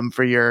molybdenum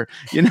for your,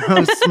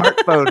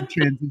 smartphone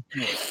transition?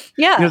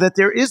 Yeah. That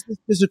there is this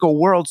physical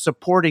world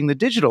supporting the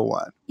digital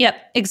one. Yep,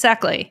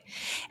 exactly.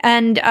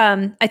 And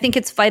I think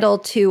it's vital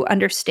to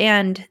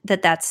understand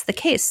that that's the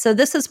case. So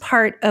this is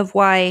part of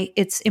why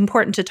it's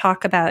important to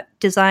talk about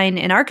design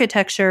and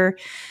architecture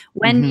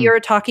when you're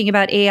talking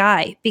about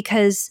AI,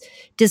 because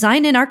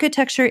design and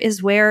architecture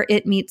is where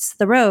it meets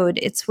the road.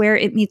 It's where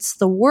it meets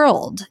the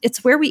world.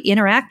 It's where we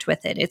interact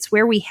with it. It's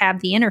where we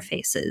have the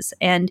interfaces.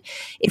 And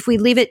if we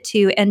leave it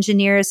to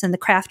engineers and the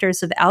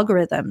crafters of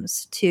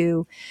algorithms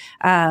to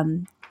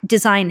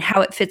design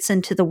how it fits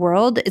into the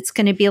world, it's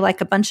going to be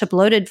like a bunch of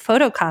bloated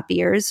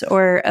photocopiers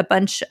or a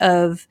bunch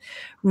of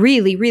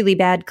really, really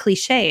bad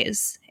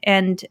cliches.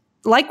 And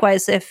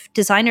likewise, if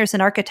designers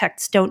and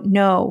architects don't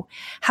know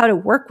how to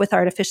work with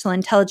artificial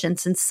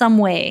intelligence in some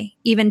way,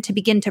 even to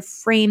begin to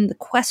frame the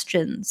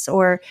questions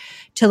or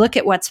to look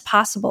at what's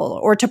possible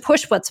or to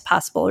push what's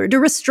possible or to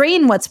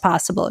restrain what's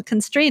possible,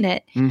 constrain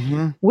it,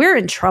 we're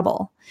in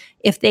trouble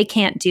if they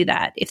can't do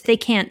that, if they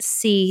can't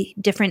see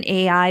different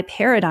AI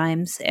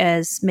paradigms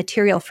as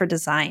material for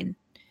design.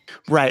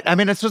 Right. I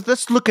mean,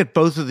 let's look at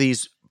both of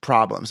these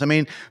problems. I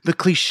mean, the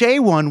cliche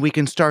one we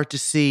can start to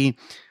see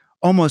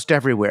almost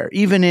everywhere,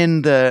 even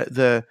in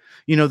the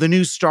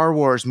new Star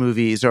Wars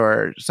movies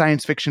or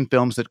science fiction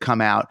films that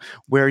come out,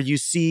 where you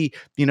see,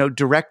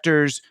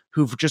 directors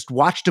who've just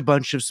watched a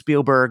bunch of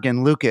Spielberg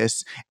and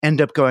Lucas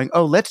end up going,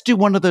 oh, let's do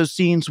one of those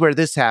scenes where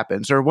this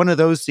happens, or one of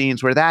those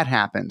scenes where that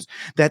happens.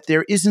 That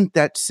there isn't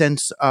that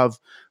sense of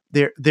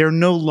they're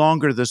no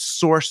longer the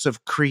source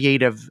of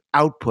creative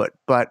output,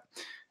 but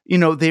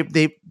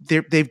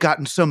they've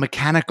gotten so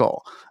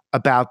mechanical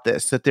about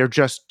this that they're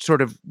just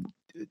sort of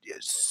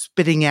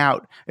spitting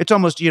out. It's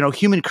almost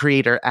human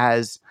creator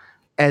as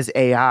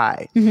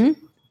AI.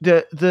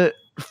 The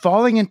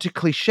falling into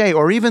cliche,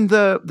 or even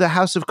the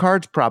House of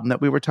Cards problem that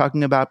we were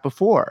talking about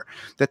before,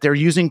 that they're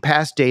using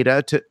past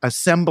data to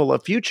assemble a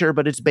future,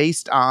 but it's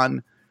based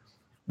on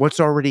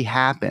what's already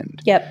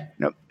happened. Yep.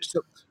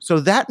 So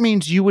that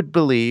means you would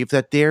believe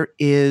that there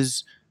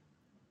is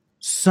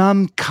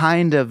some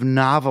kind of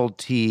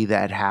novelty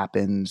that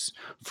happens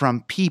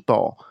from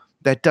people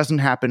that doesn't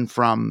happen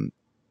from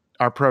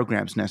our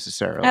programs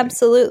necessarily.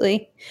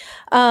 Absolutely.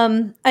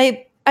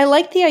 I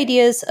like the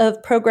ideas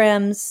of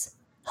programs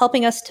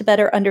helping us to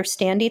better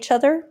understand each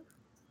other.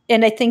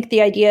 And I think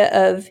the idea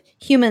of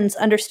humans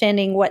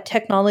understanding what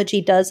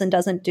technology does and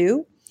doesn't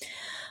do.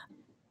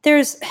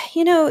 There's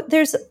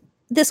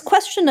this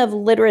question of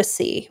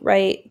literacy,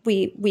 right?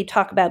 We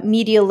talk about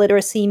media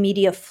literacy,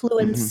 media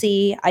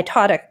fluency. I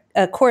taught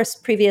a course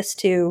previous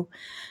to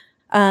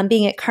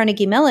being at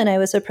Carnegie Mellon. I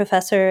was a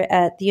professor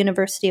at the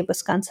University of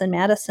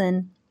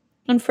Wisconsin-Madison.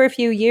 And for a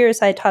few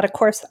years, I taught a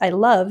course I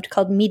loved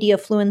called Media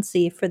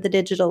Fluency for the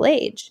Digital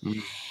Age.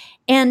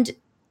 And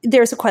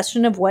there's a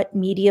question of what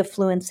media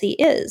fluency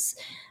is.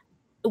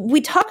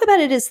 We talk about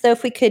it as though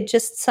if we could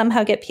just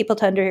somehow get people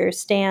to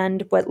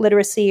understand what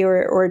literacy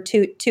or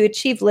to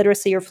achieve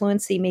literacy or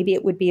fluency, maybe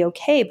it would be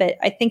okay. But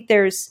I think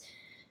there's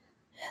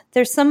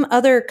some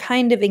other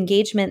kind of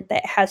engagement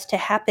that has to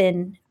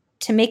happen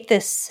to make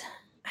this,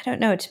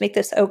 to make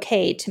this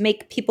okay, to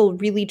make people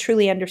really,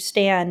 truly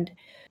understand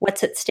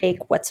what's at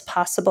stake, what's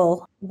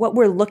possible, what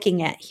we're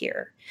looking at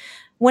here.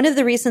 One of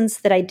the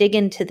reasons that I dig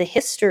into the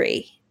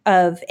history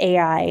of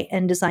AI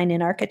and design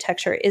and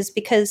architecture is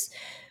because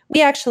we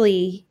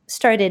actually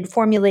started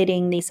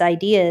formulating these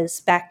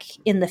ideas back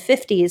in the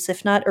 50s,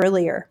 if not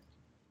earlier.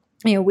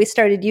 We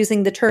started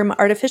using the term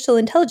artificial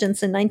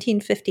intelligence in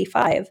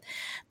 1955.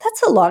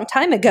 That's a long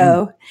time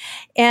ago.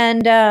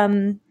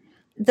 And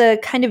the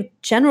kind of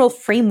general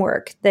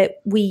framework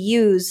that we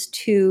use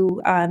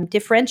to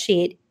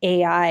differentiate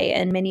AI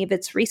and many of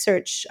its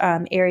research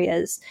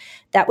areas,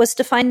 that was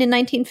defined in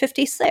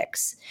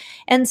 1956.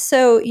 And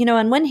so,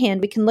 on one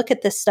hand, we can look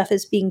at this stuff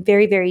as being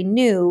very, very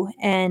new.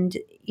 And,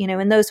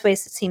 in those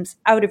ways, it seems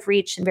out of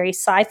reach and very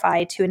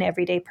sci-fi to an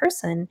everyday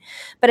person.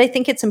 But I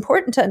think it's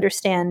important to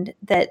understand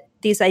that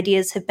these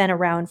ideas have been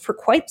around for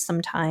quite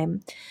some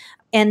time,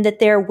 and that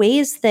there are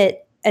ways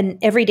that an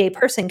everyday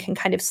person can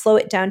kind of slow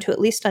it down to at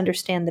least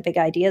understand the big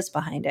ideas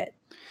behind it.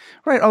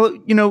 Right.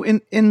 Although,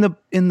 in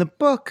the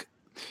book,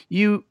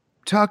 you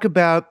talk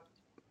about,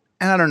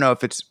 and I don't know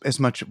if it's as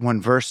much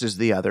one verse as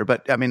the other,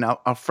 but I mean,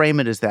 I'll frame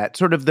it as that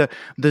sort of the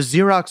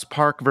Xerox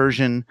PARC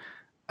version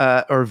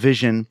or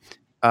vision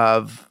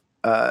of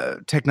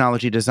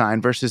technology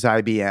design versus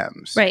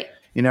IBM's. Right.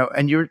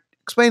 And you're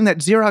explained that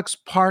Xerox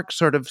PARC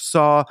sort of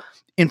saw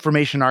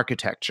information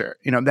architecture.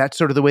 That's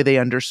sort of the way they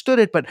understood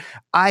it. But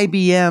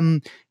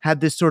IBM had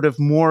this sort of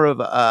more of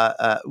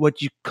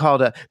what you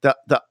called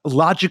the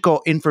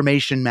logical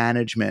information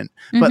management,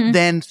 but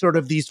then sort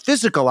of these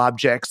physical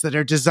objects that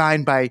are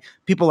designed by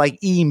people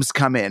like Eames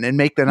come in and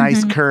make the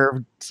nice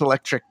curved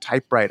Selectric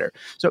typewriter.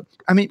 So,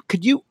 I mean,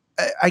 could you,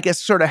 I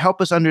guess, sort of help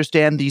us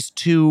understand these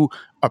two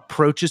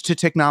approaches to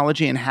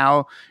technology and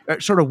how,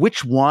 sort of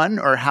which one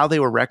or how they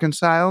were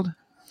reconciled?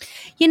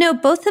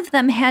 Both of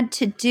them had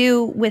to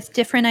do with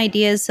different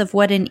ideas of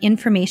what an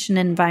information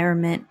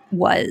environment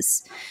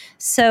was.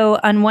 So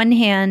on one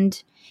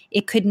hand,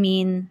 it could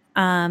mean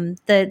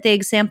the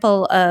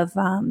example of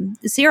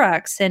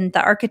Xerox and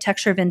the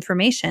architecture of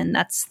information.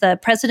 That's the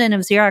president of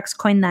Xerox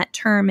coined that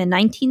term in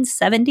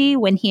 1970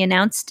 when he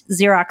announced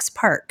Xerox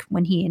PARC,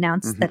 when he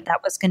announced that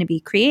was going to be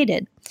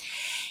created.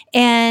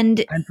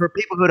 And for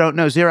people who don't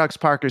know, Xerox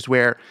PARC is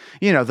where,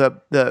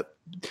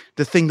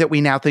 the thing that we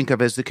now think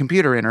of as the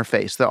computer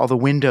interface, all the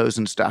windows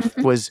and stuff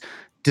was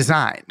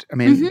designed. I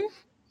mean,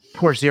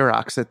 poor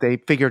Xerox that they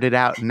figured it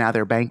out and now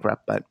they're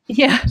bankrupt, but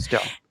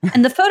still.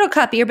 And the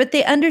photocopier, but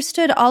they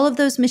understood all of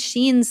those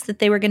machines that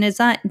they were going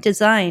to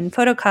design,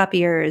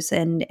 photocopiers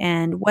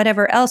and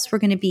whatever else were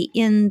going to be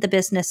in the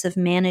business of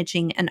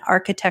managing an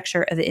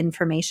architecture of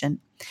information.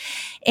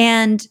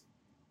 And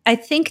I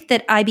think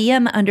that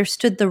IBM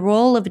understood the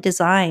role of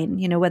design,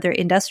 whether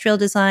industrial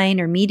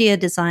design or media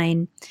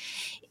design,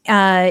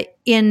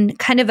 in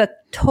kind of a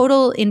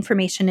total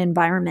information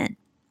environment.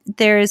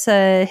 There's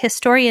an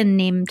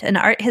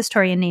art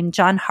historian named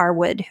John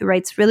Harwood who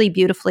writes really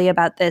beautifully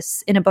about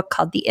this in a book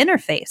called The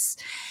Interface.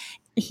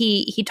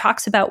 He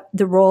talks about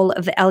the role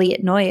of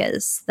Elliot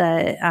Noyes,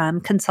 the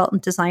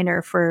consultant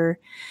designer for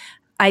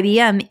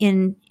IBM,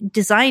 in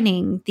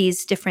designing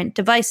these different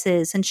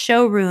devices and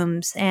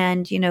showrooms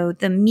and,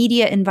 the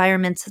media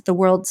environments at the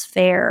World's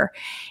Fair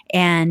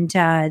and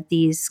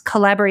these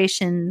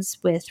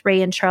collaborations with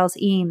Ray and Charles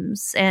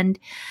Eames and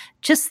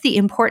just the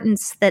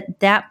importance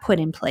that put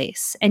in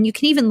place. And you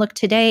can even look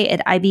today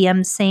at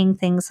IBM saying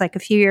things like a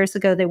few years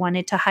ago, they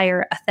wanted to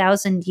hire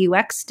 1,000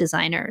 UX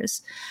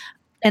designers,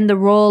 and the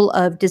role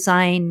of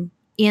design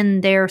in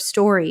their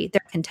story,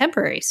 their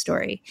contemporary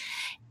story.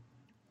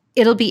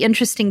 It'll be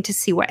interesting to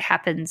see what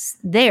happens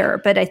there,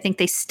 but I think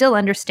they still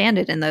understand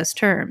it in those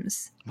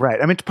terms.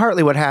 Right. I mean,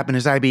 partly what happened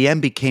is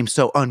IBM became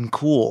so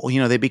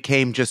uncool. They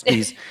became just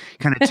these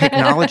kind of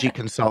technology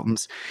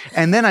consultants.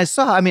 And then I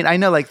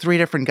know like 3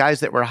 different guys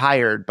that were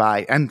hired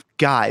by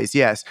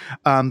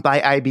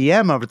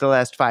IBM over the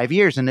last 5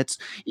 years. And it's,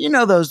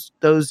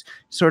 those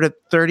sort of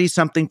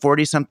 30-something,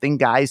 40-something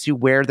guys who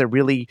wear the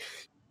really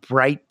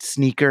bright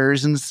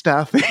sneakers and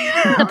stuff.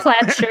 The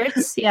plaid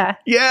shirts, yeah.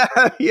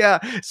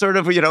 Yeah. Sort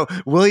of,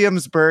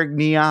 Williamsburg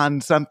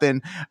neon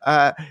something.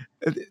 But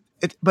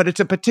it's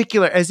a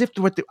particular, as if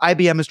what the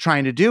IBM is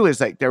trying to do is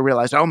like they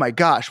realize, oh my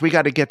gosh, we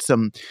got to get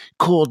some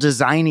cool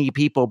designy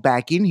people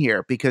back in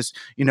here because,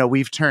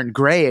 we've turned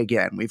gray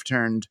again.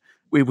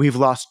 We've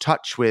lost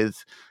touch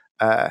with,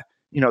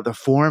 the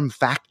form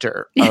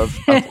factor of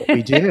what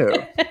we do.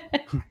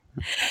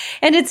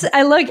 And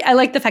I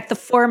like the fact, the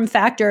form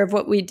factor of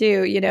what we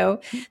do,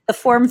 the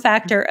form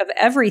factor of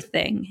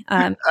everything,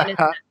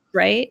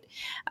 right?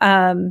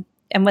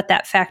 And what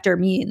that factor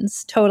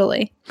means,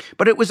 totally.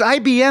 But it was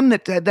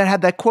IBM that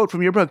had that quote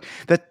from your book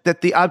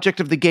that the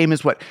object of the game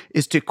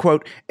is to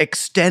quote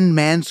extend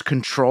man's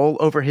control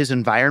over his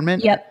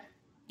environment.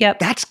 Yep.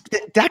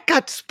 That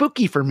got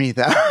spooky for me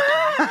though.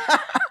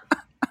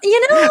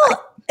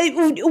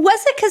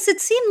 Was it because it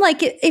seemed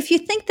like if you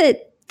think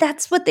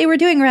that's what they were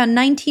doing around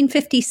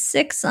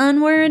 1956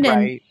 onward.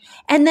 Right.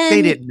 And then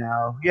they didn't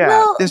know.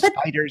 Yeah. There's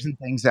spiders and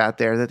things out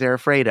there that they're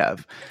afraid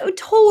of.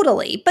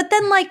 Totally. But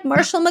then like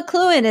Marshall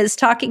McLuhan is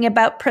talking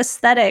about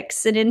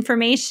prosthetics and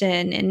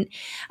information. And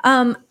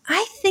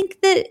I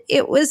think that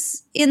it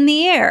was in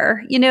the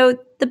air.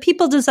 The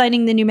people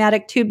designing the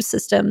pneumatic tube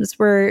systems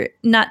were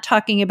not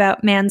talking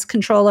about man's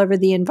control over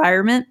the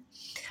environment.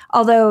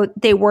 Although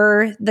they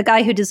were, the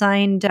guy who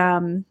designed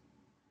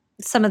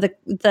some of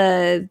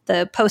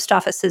the post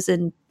offices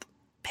in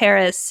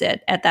Paris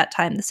at that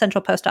time, the Central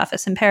Post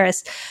Office in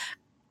Paris,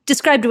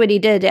 described what he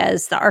did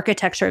as the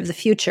architecture of the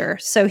future.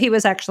 So he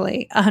was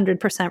actually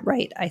 100%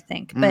 right, I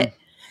think. But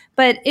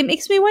it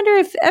makes me wonder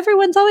if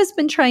everyone's always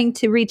been trying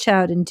to reach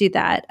out and do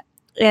that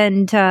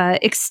and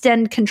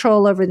extend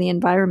control over the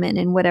environment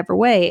in whatever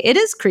way. It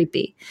is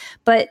creepy.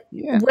 But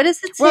what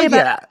does it say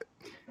about...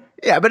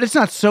 Yeah, but it's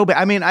not so bad.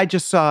 I mean, I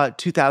just saw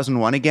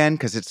 2001 again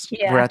because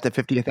we're at the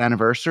 50th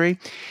anniversary.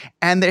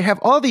 And they have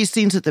all these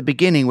scenes at the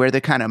beginning where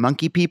the kind of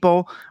monkey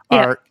people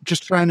are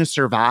just trying to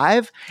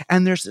survive.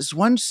 And there's this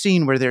one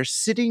scene where they're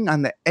sitting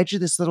on the edge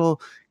of this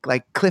little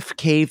like cliff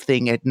cave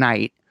thing at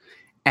night.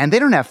 And they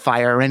don't have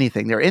fire or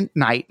anything. They're in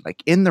night,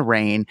 like in the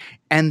rain.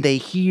 And they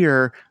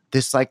hear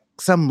this like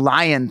some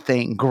lion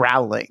thing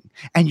growling.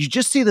 And you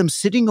just see them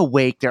sitting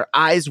awake, their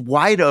eyes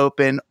wide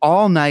open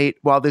all night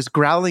while this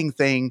growling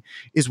thing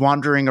is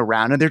wandering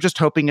around. And they're just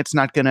hoping it's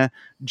not going to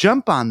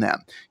jump on them.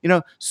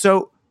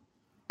 So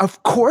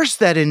of course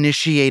that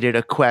initiated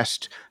a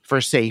quest for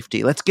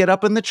safety. Let's get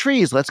up in the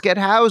trees. Let's get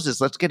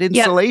houses. Let's get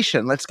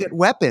insulation. Let's get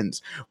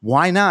weapons.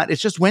 Why not?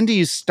 It's just, when do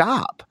you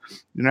stop?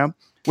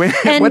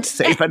 What's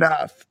safe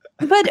enough?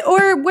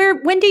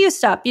 When do you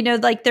stop?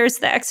 Like there's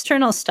the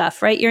external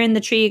stuff, right? You're in the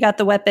tree, you got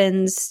the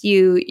weapons,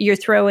 you're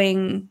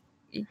throwing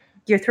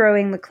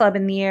the club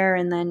in the air,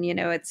 and then,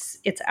 it's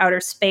outer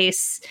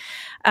space.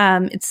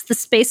 It's the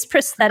space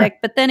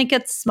prosthetic, but then it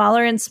gets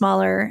smaller and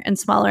smaller and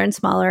smaller and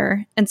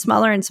smaller and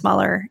smaller and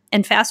smaller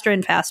and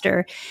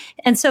faster,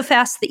 and so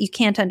fast that you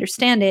can't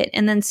understand it.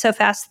 And then so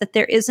fast that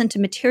there isn't a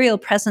material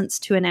presence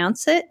to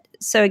announce it.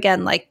 So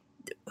again, like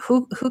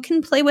who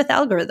can play with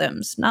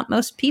algorithms? Not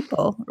most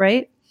people,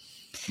 right?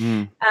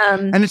 And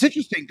it's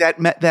interesting that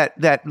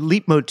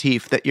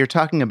leitmotif that you're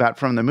talking about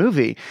from the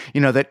movie,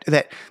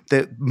 that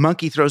the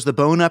monkey throws the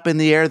bone up in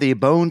the air, the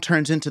bone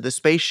turns into the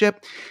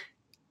spaceship.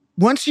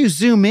 Once you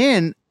zoom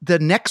in, the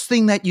next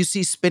thing that you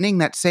see spinning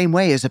that same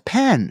way is a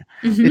pen.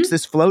 Mm-hmm. It's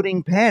this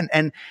floating pen.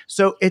 And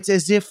so it's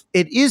as if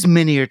it is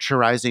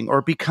miniaturizing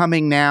or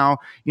becoming now,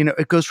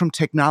 it goes from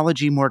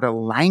technology more to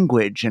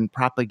language and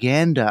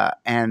propaganda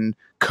and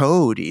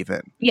code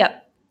even.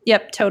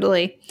 Yep,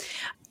 totally.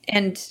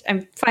 And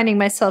I'm finding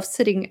myself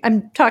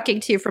I'm talking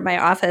to you from my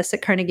office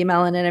at Carnegie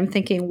Mellon, and I'm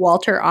thinking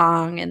Walter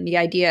Ong and the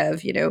idea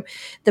of, the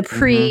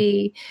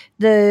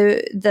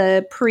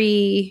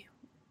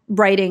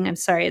pre-writing. I'm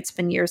sorry, it's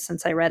been years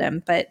since I read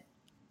him, but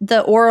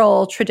the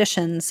oral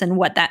traditions and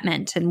what that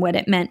meant and what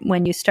it meant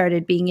when you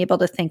started being able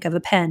to think of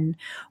a pen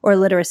or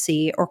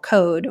literacy or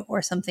code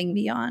or something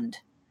beyond.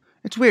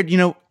 It's weird.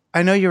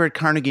 I know you're at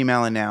Carnegie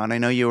Mellon now, and I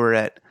know you were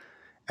at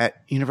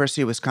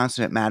University of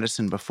Wisconsin at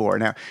Madison before.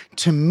 Now,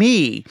 to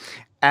me,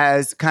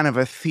 as kind of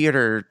a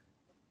theater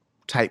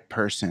type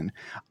person,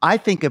 I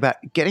think about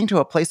getting to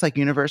a place like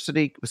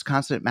University,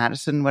 Wisconsin at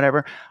Madison,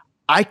 whatever.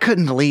 I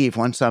couldn't leave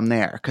once I'm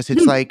there, because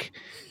it's like,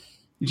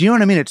 do you know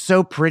what I mean? It's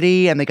so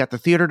pretty, and they got the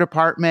theater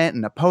department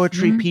and the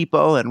poetry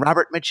people and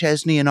Robert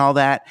McChesney and all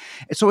that.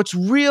 And so it's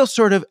real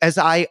sort of,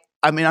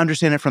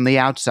 understand it from the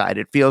outside.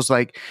 It feels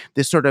like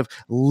this sort of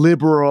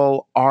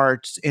liberal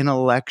arts,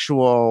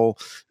 intellectual,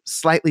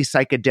 slightly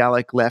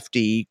psychedelic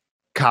lefty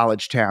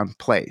college town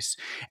place.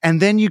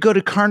 And then you go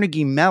to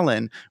Carnegie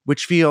Mellon,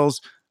 which feels,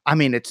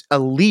 it's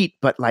elite,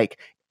 but like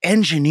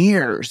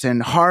engineers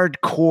and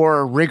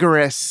hardcore,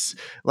 rigorous,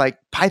 like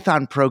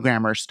Python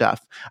programmer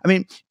stuff.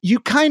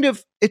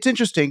 It's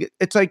interesting.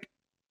 It's like,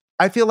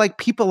 I feel like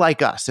people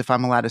like us, if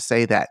I'm allowed to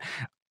say that,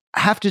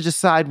 have to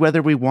decide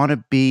whether we want to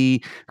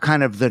be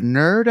kind of the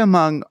nerd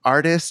among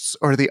artists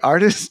or the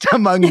artist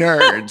among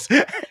nerds.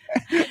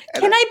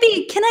 Can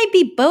I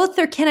be both,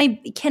 or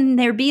can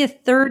there be a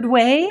third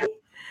way?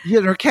 Yeah,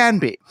 there can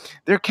be,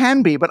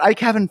 but I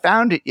haven't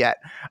found it yet.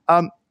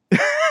 I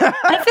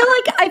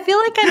feel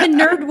like I'm a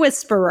nerd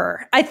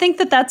whisperer. I think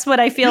that's what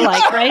I feel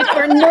like, right?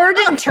 Or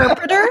nerd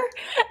interpreter.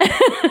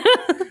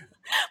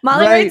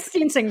 Molly writes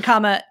Steenson,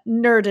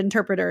 nerd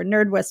interpreter,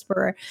 nerd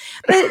whisperer.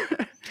 But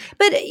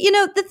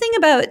the thing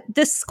about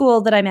this school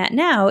that I'm at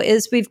now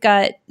is we've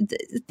got,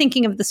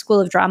 thinking of the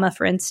School of Drama,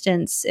 for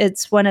instance,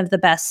 it's one of the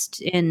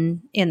best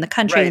in the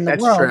country, in the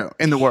world. That's true.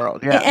 In the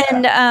world, yeah.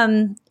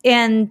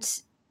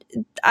 And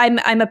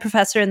I'm a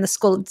professor in the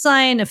School of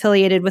Design,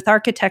 affiliated with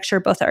architecture.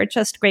 Both are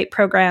just great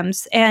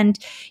programs. And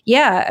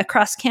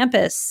across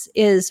campus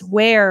is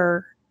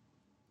where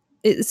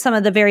some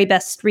of the very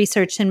best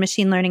research in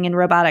machine learning and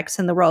robotics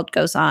in the world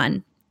goes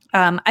on.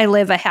 I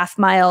live a half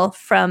mile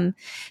from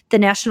the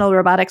National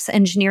Robotics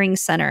Engineering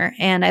Center,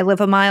 and I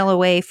live a mile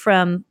away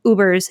from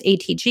Uber's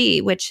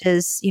ATG, which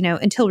is,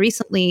 until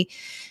recently,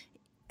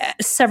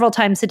 several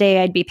times a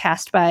day I'd be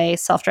passed by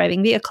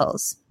self-driving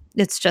vehicles.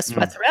 It's just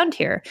what's around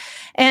here.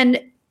 And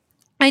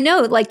I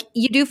know, like,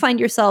 you do find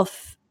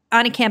yourself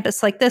on a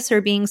campus like this,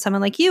 or being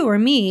someone like you or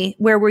me,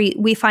 where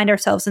we find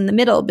ourselves in the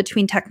middle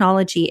between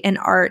technology and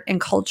art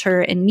and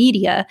culture and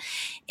media.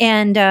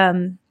 And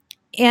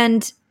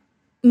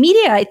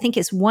media, I think,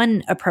 is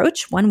one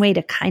approach, one way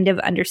to kind of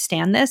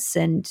understand this.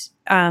 And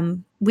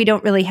we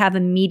don't really have a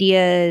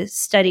media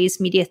studies,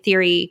 media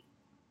theory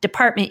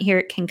department here.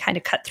 It can kind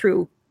of cut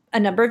through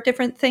a number of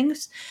different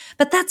things,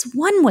 but that's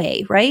one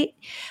way, right?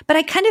 But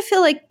I kind of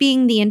feel like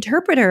being the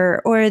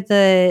interpreter or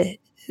the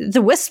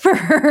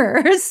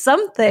whisperer or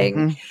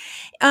something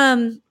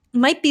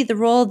might be the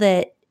role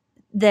that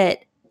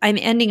I'm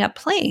ending up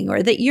playing,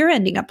 or that you're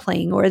ending up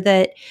playing, or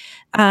that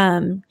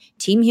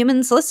Team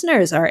Humans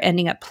listeners are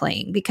ending up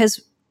playing,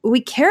 because we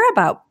care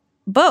about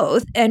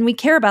both, and we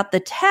care about the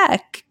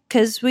tech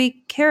because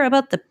we care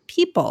about the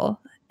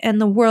people and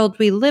the world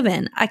we live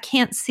in. I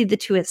can't see the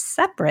two as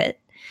separate.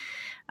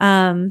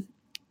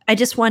 I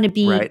just want to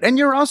be right. And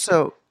you're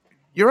also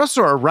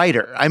a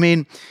writer.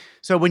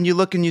 So when you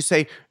look and you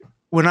say,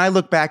 when I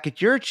look back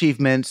at your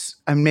achievements,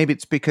 and maybe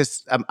it's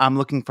because I'm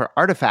looking for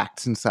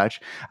artifacts and such,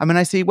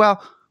 I see,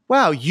 well,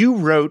 wow, you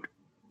wrote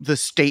the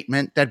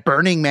statement that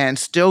Burning Man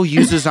still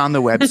uses on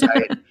the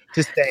website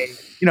to say,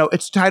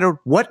 it's titled,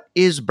 "What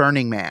is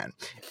Burning Man?"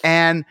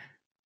 And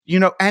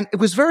And it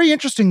was very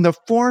interesting. The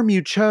form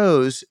you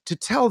chose to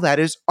tell that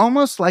is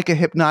almost like a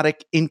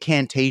hypnotic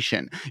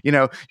incantation.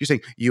 You're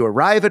saying you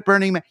arrive at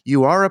Burning Man,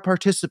 you are a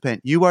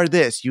participant, you are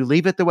this, you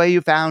leave it the way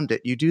you found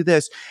it, you do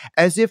this,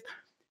 as if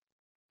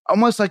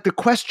almost like the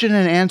question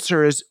and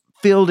answer is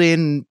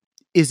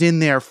in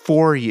there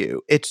for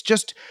you.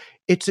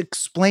 It's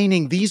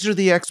explaining these are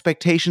the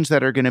expectations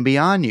that are going to be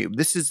on you.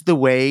 This is the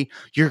way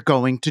you're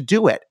going to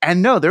do it.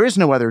 And no, there is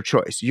no other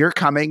choice. You're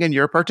coming and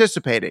you're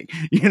participating.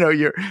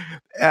 It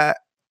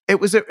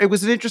was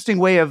an interesting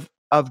way of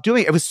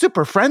doing it. It was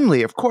super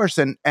friendly, of course,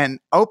 and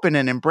open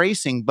and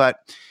embracing, but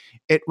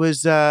it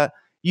was,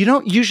 you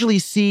don't usually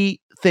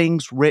see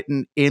things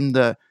written in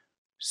the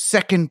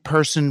second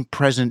person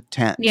present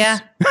tense. Yeah.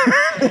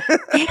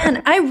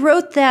 Man, I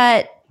wrote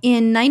that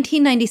in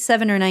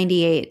 1997 or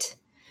 98.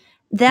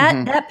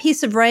 That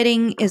piece of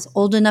writing is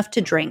old enough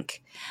to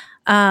drink.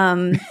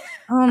 Oh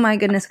my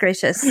goodness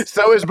gracious.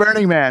 So is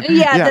Burning Man.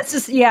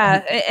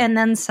 And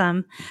then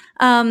some.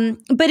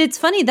 But it's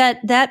funny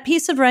that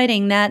piece of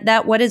writing,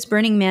 that What is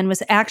Burning Man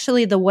was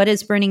actually the What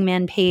is Burning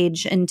Man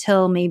page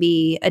until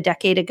maybe a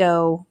decade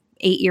ago,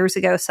 8 years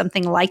ago,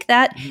 something like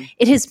that. Mm-hmm.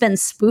 It has been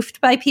spoofed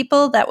by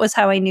people. That was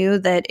how I knew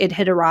that it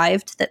had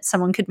arrived, that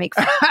someone could make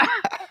fun.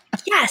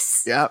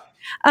 Yes. Yep.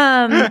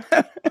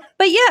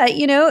 But yeah,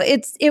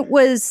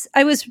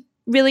 I was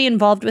really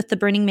involved with the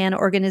Burning Man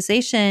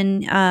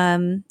organization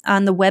on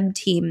the web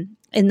team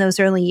in those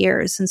early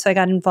years. And so I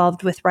got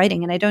involved with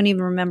writing, and I don't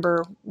even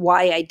remember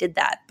why I did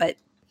that, but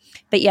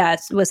yeah,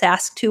 it was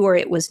asked to, or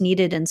it was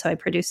needed. And so I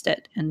produced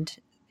it, and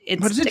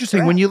it's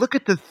interesting when you look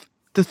at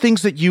the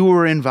things that you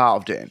were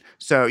involved in.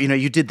 So,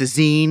 you did the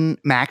zine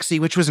Maxi,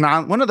 which was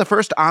one of the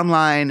first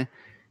online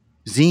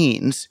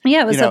zines.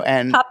 Yeah, it was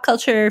a pop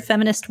culture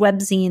feminist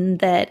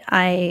webzine that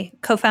I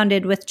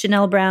co-founded with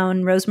Janelle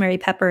Brown, Rosemary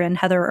Pepper, and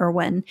Heather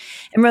Irwin.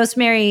 And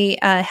Rosemary,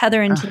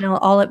 Heather, and Janelle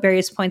all at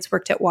various points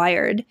worked at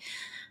Wired.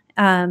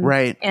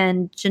 Right.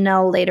 And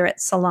Janelle later at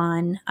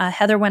Salon.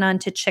 Heather went on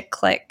to Chick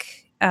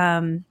Click.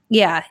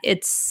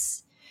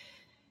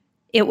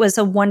 It was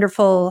a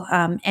wonderful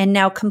and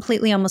now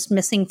completely almost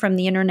missing from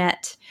the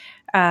internet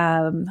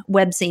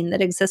webzine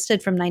that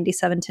existed from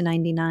 97 to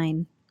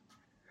 99.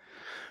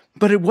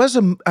 But it was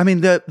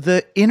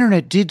the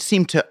internet did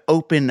seem to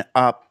open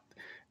up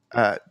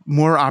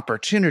more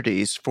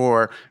opportunities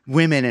for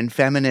women and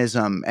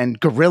feminism and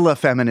guerrilla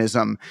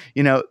feminism,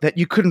 that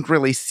you couldn't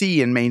really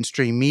see in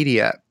mainstream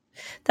media.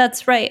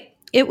 That's right.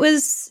 It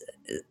was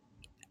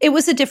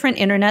a different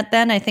internet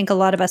then. I think a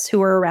lot of us who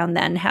were around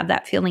then have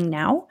that feeling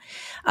now.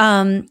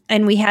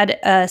 And we had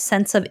a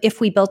sense of if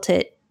we built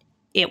it,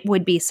 it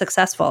would be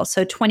successful.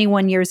 So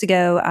 21 years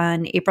ago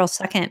on April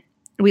 2nd,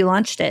 we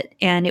launched it,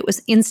 and it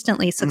was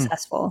instantly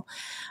successful.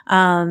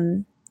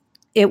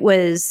 It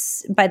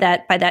was by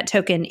that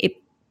token, it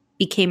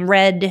became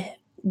read.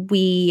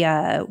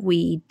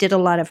 We did a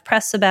lot of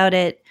press about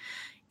it.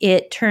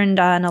 It turned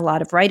on a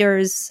lot of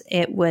writers.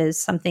 It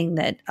was something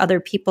that other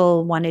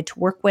people wanted to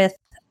work with.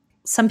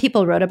 Some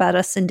people wrote about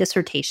us in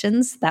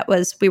dissertations.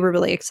 We were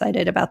really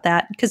excited about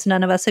that because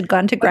none of us had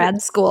gone to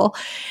grad school.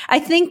 I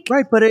think.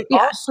 Right. But it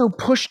also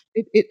pushed,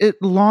 it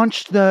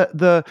launched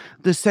the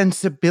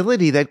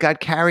sensibility that got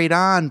carried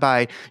on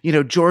by,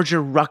 Georgia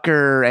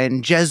Rucker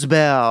and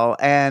Jezebel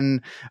and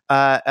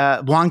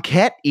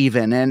Blanquette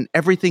even, and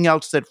everything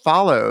else that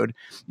followed.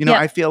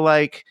 I feel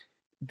like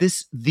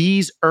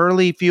these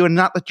early few, and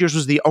not that yours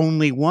was the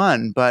only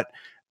one, but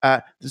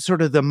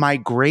sort of the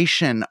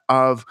migration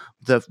of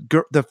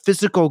the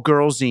physical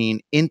girl zine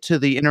into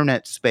the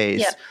internet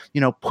space,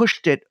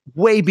 pushed it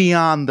way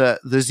beyond the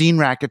zine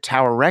rack at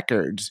Tower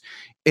Records,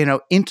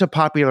 into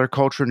popular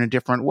culture in a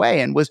different way,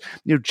 and was,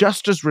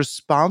 just as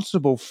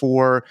responsible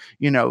for,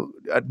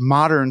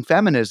 modern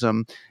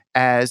feminism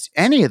as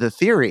any of the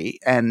theory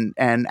and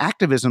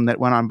activism that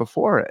went on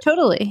before it.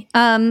 Totally.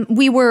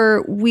 We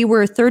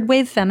were third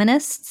wave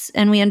feminists,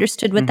 and we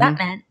understood what that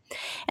meant.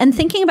 And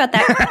thinking about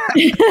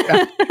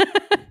that,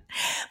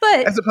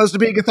 but as opposed to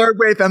being a third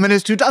wave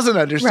feminist who doesn't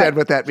understand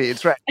what that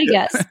means, right? I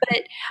guess,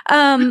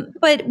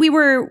 but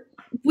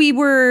we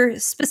were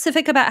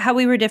specific about how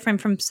we were different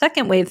from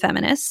second wave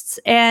feminists,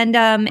 and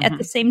at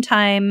the same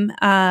time,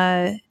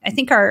 I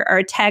think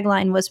our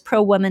tagline was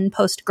pro woman,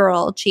 post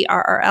girl,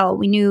 GRRL.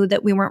 We knew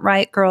that we weren't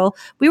Riot Girl.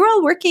 We were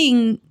all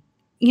working,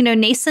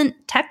 nascent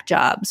tech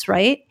jobs,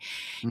 right?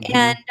 Mm-hmm.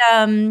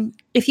 And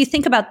if you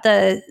think about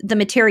the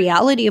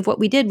materiality of what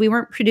we did, we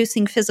weren't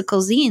producing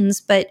physical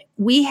zines, but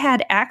we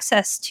had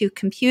access to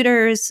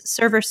computers,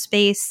 server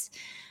space,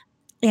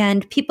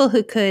 and people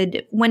who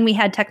could, when we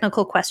had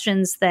technical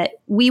questions that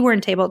we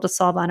weren't able to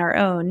solve on our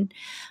own,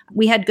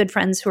 we had good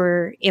friends who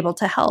were able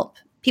to help.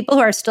 People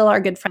who are still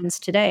our good friends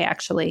today,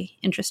 actually,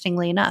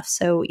 interestingly enough.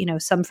 So,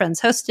 some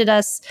friends hosted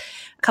us.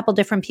 A couple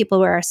different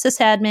people were our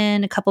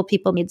sysadmin. A couple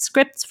people made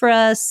scripts for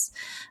us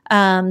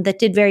that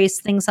did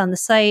various things on the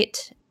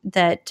site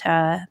that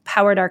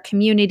powered our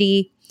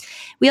community.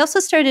 We also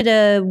started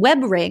a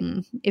web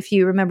ring, if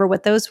you remember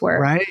what those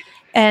were. Right.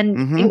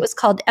 And it was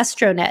called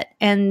Estronet.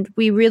 And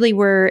we really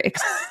were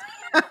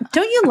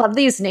Don't you love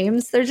these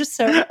names? They're just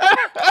so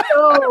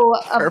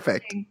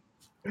perfect.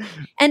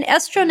 And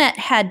Estronet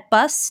had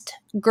Bust,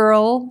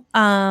 Girl,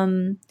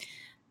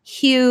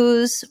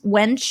 Hughes,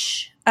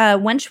 Wench.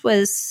 Wench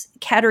was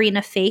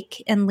Katerina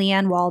Fake and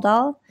Leanne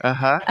Waldal.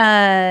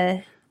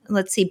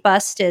 Let's see.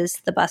 Bust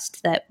is the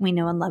Bust that we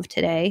know and love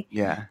today.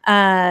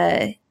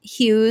 Yeah.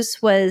 Hughes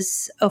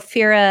was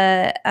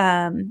Ophira,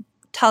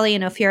 Tali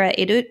and Ophira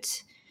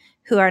Edut,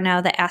 who are now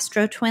the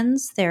Astro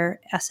Twins. They're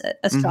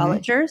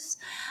astrologers.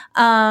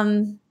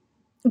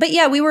 But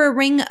yeah, we were a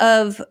ring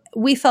of,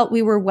 we felt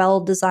we were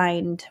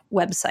well-designed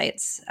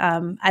websites.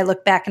 I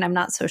look back and I'm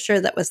not so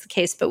sure that was the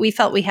case, but we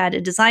felt we had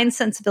a design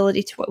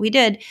sensibility to what we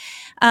did.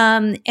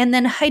 And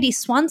then Heidi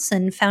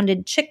Swanson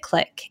founded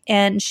ChickClick,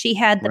 and she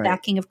had the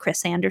backing of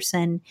Chris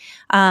Anderson.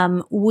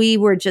 We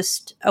were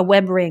just a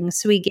web ring,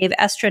 so we gave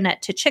Estronet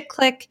to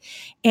ChickClick,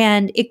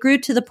 and it grew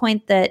to the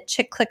point that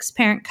ChickClick's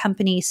parent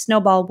company,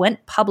 Snowball,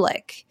 went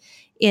public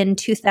in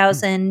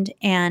 2000,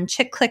 and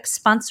ChickClick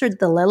sponsored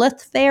the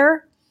Lilith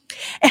Fair.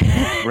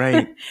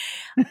 Right.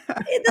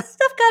 This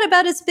stuff got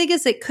about as big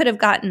as it could have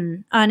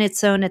gotten on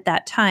its own at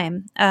that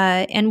time.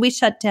 And we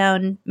shut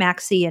down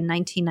Maxi in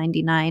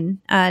 1999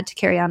 to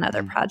carry on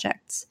other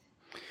projects.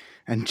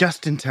 And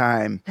just in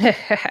time.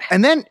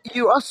 And then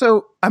you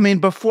also, I mean,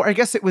 before, I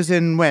guess it was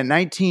in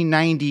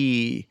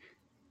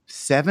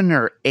 1997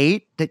 or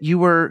 8 that you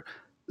were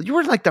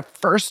like the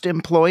first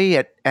employee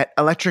at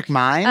Electric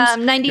Minds.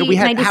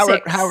 96.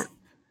 Howard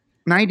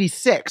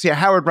 96. Yeah,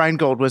 Howard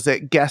Rheingold was a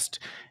guest,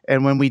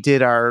 and when we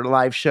did our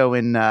live show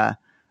in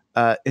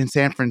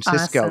San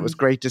Francisco, awesome. It was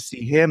great to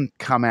see him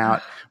come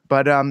out.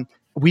 But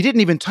we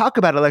didn't even talk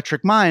about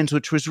Electric Minds,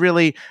 which was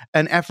really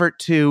an effort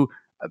to,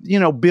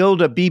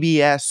 build a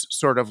BBS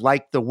sort of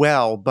like The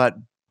Well, but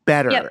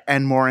better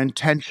and more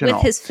intentional.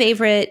 With his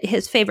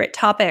favorite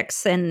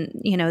topics and,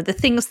 the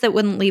things that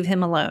wouldn't leave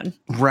him alone.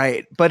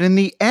 Right. But in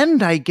the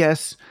end, I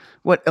guess,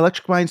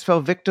 Electric Minds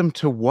fell victim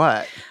to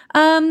what?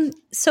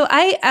 So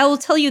I will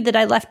tell you that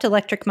I left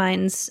Electric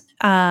Minds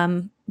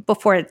long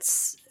before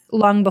its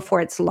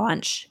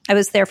launch. I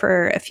was there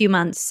for a few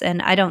months,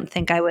 and I don't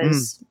think I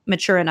was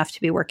mature enough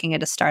to be working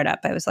at a startup.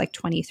 I was like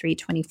 23,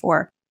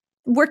 24.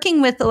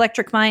 Working with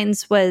Electric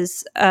Minds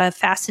was a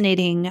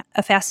fascinating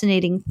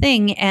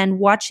thing, and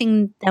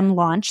watching them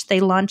launch. They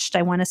launched,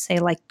 I want to say,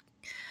 like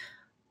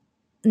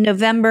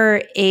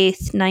November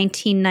 8th,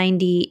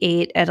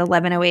 1998 at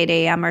 11:08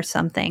 a.m. or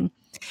something.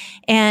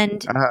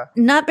 And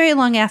not very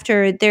long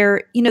after,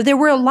 there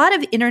were a lot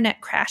of internet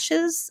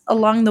crashes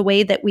along the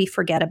way that we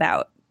forget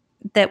about,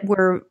 that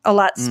were a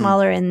lot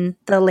smaller in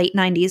the late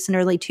 90s and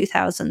early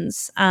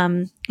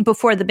 2000s,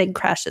 before the big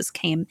crashes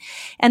came.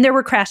 And there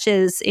were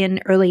crashes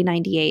in early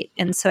 98.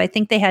 And so I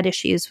think they had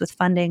issues with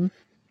funding.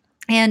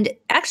 And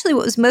actually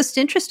what was most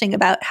interesting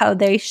about how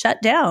they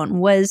shut down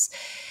was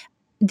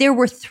there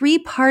were 3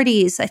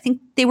 parties. I think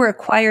they were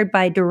acquired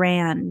by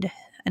Durand,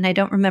 and I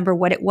don't remember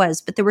what it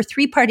was, but there were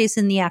 3 parties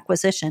in the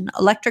acquisition: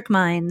 Electric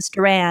Minds,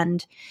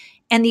 Durand,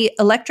 and the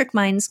Electric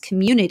Minds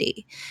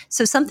community.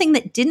 So something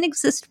that didn't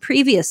exist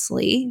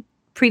previously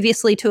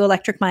to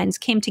Electric Minds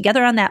came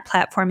together on that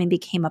platform and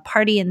became a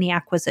party in the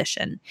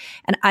acquisition.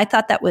 And I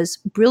thought that was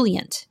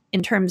brilliant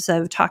in terms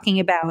of talking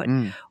about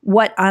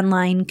what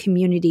online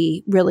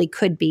community really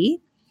could be.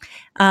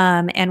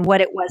 And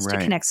what it was to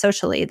connect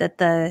socially, that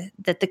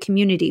the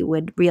community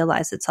would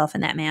realize itself in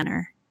that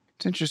manner.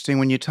 It's interesting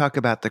when you talk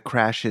about the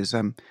crashes.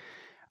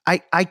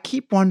 I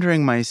keep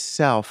wondering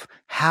myself,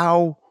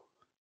 how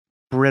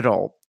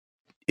brittle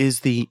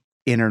is the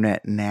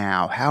internet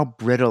now? How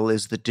brittle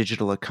is the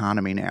digital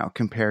economy now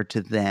compared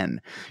to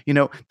then?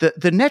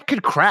 The net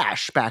could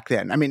crash back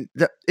then. I mean,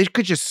 it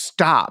could just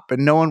stop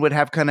and no one would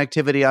have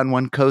connectivity on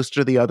one coast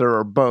or the other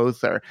or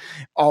both, or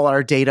all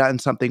our data and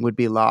something would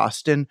be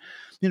lost. And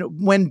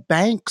when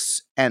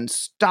banks and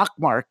stock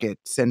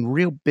markets and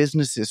real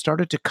businesses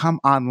started to come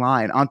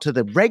online onto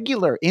the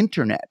regular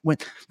internet, when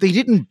they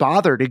didn't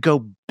bother to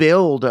go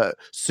build a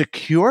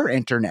secure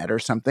internet or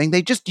something,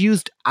 they just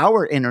used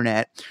our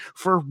internet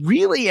for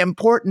really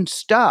important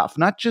stuff.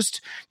 Not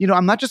just,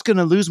 I'm not just going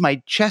to lose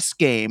my chess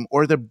game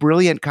or the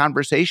brilliant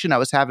conversation I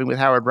was having with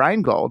Howard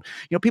Rheingold.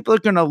 People are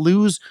going to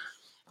lose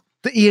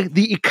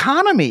the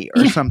economy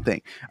or something.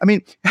 I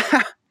mean,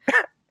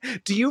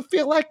 do you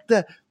feel like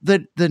the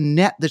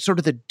net, the sort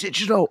of the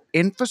digital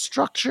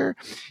infrastructure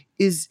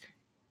is,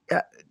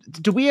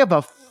 do we have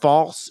a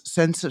false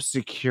sense of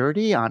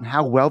security on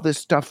how well this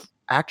stuff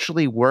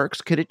actually works?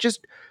 Could it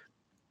just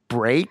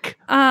break?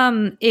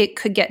 It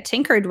could get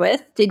tinkered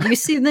with. Did you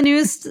see the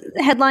news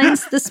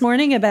headlines this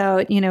morning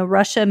about,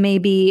 Russia may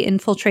be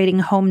infiltrating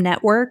home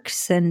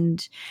networks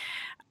and,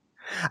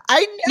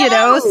 I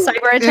know,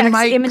 cyber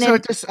attacks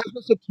imminent? So I'm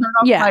supposed to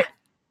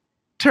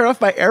turn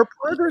off my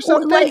airport or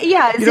something? Is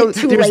it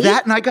too there's late?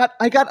 that, and I got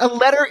a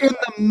letter in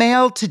the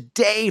mail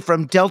today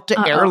from Delta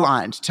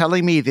Airlines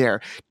telling me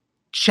their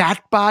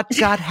chatbot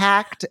got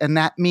hacked, and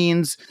that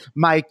means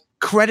my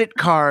credit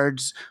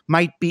cards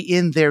might be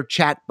in their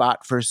chatbot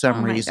for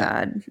some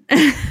reason. Oh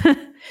my God.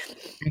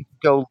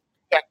 Go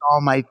check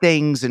all my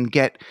things and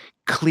get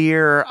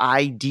clear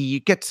ID, you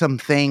get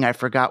something, I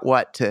forgot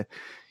what, to,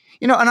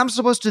 and I'm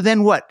supposed to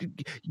then what?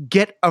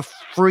 Get a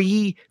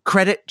free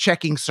credit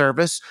checking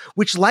service,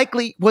 which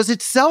likely was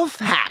itself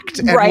hacked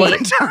at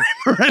one time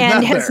or another.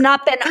 And has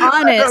not been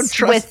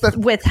honest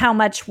with how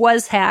much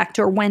was hacked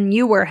or when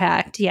you were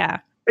hacked. Yeah.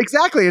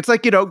 Exactly. It's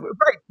like,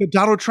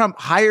 Donald Trump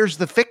hires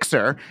the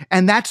fixer,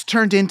 and that's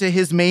turned into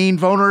his main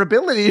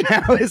vulnerability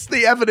now is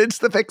the evidence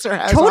the fixer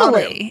has on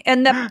him.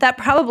 And that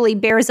probably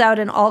bears out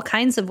in all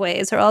kinds of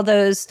ways, or all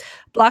those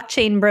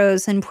blockchain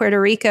bros in Puerto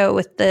Rico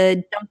with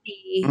the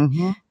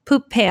dumpy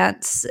poop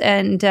pants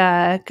and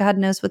God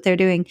knows what they're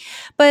doing.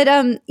 But,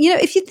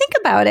 if you think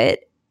about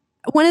it,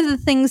 one of the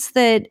things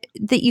that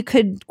you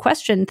could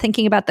question,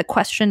 thinking about the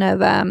question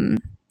of,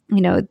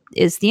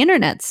 is the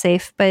internet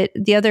safe? But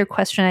the other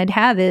question I'd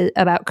have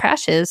about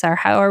crashes are,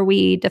 how are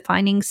we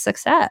defining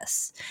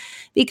success?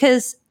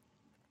 Because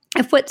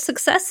if what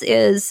success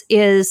is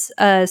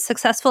a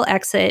successful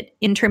exit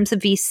in terms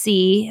of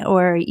VC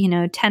or,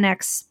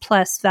 10x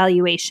plus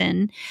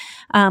valuation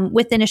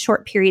within a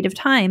short period of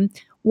time,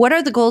 what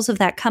are the goals of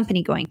that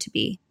company going to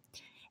be?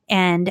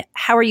 And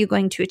how are you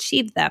going to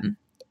achieve them?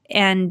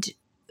 And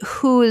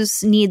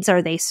whose needs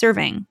are they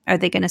serving? Are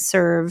they going to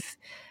serve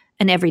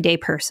an everyday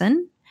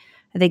person?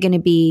 Are they going to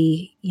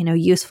be,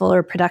 useful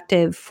or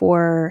productive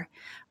for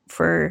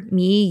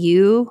me,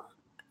 you,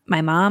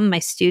 my mom, my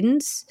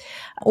students?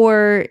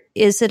 Or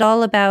is it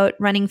all about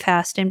running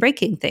fast and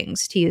breaking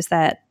things, to use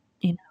that,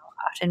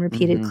 often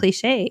repeated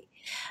cliche?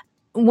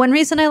 One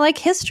reason I like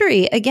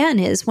history, again,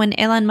 is when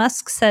Elon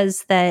Musk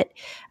says that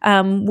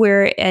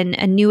we're in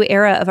a new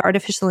era of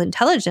artificial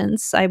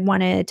intelligence, I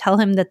want to tell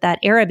him that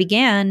era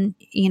began,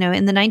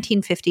 in the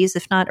 1950s,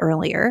 if not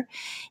earlier.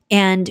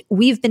 And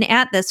we've been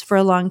at this for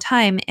a long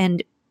time,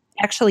 and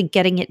actually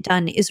getting it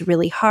done is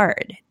really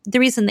hard. The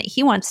reason that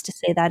he wants to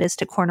say that is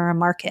to corner a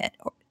market,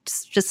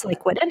 just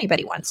like what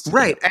anybody wants to do.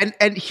 Right.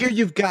 And here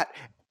you've got,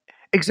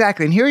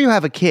 exactly. And here you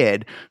have a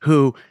kid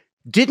who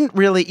didn't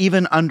really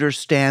even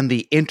understand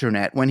the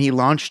internet when he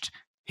launched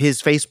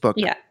his Facebook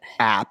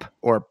app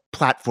or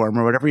platform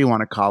or whatever you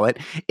want to call it.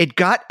 It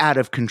got out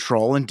of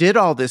control and did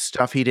all this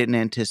stuff he didn't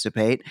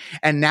anticipate.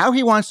 And now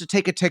he wants to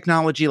take a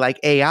technology like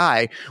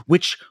AI,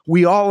 which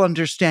we all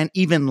understand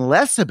even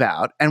less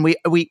about, and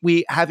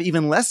we have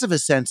even less of a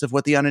sense of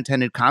what the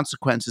unintended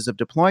consequences of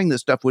deploying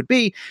this stuff would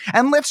be.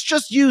 And let's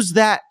just use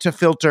that to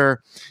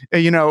filter,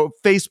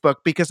 Facebook,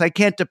 because I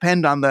can't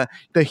depend on the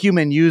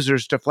human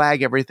users to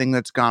flag everything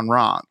that's gone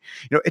wrong.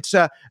 It's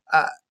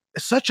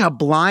such a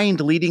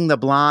blind leading the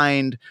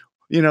blind,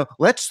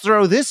 let's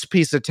throw this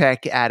piece of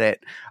tech at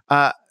it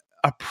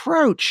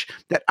approach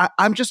that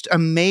I'm just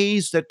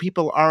amazed that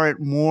people aren't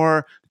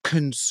more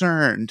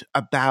concerned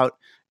about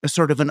a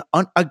sort of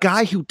a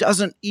guy who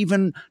doesn't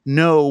even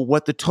know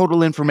what the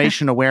total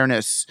information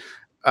awareness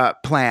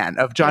plan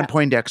of John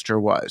Poindexter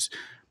was.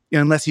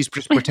 Unless he's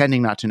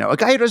pretending not to know. A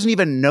guy who doesn't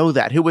even know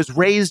that, who was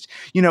raised,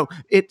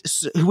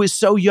 who is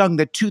so young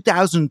that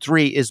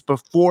 2003 is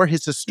before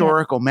his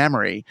historical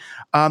memory.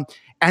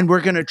 And we're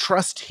going to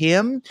trust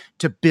him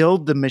to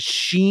build the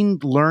machine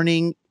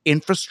learning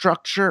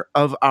infrastructure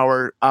of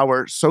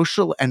our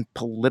social and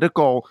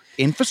political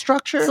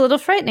infrastructure. It's a little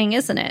frightening,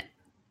 isn't it?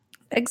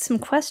 Begs some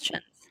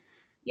questions.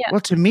 Yeah.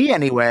 Well, to me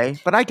anyway,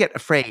 but I get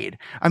afraid.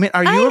 I mean,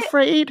 are you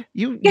afraid?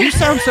 You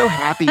sound so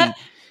happy.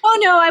 Oh,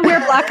 no, I wear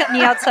black on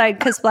the outside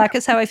because black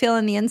is how I feel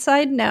on the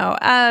inside. No.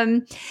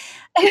 I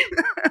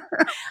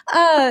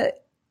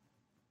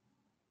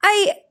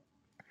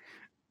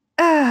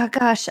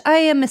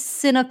am a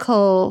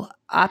cynical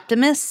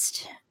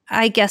optimist.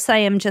 I guess I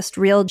am just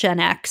real Gen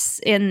X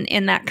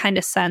in that kind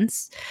of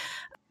sense.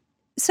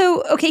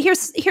 So, okay,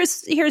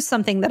 here's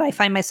something that I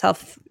find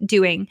myself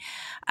doing.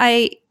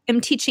 I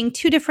am teaching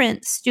 2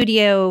 different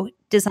studio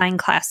design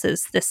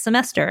classes this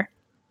semester.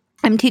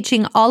 I'm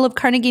teaching all of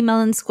Carnegie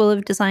Mellon School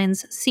of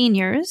Design's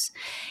seniors,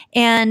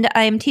 and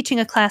I'm teaching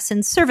a class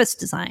in service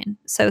design.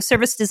 So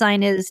service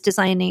design is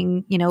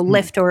designing,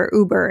 Lyft or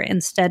Uber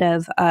instead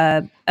of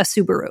a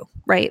Subaru,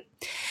 right?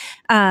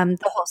 The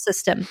whole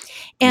system.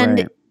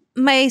 And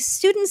my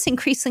students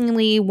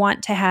increasingly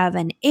want to have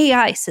an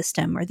AI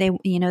system, or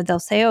they'll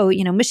say,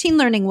 machine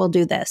learning will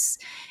do this.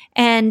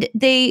 And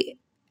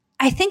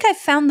I think I've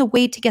found the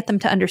way to get them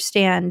to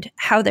understand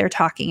how they're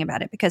talking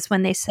about it, because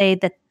when they say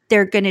that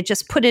they're going to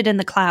just put it in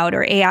the cloud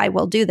or AI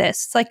will do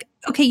this, it's like,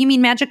 okay, you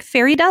mean magic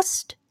fairy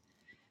dust?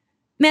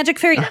 Magic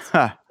fairy dust.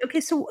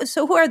 Okay, so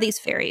who are these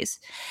fairies?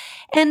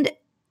 And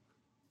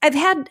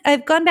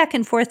I've gone back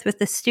and forth with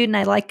this student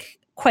I like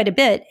quite a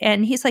bit,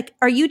 and he's like,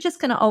 are you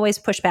just going to always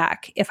push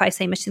back if I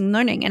say machine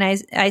learning? And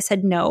I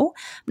said, no,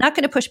 I'm not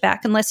going to push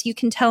back unless you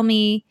can tell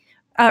me,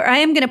 or I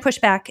am going to push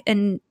back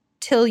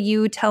until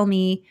you tell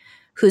me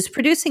who's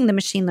producing the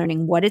machine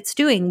learning, what it's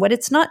doing, what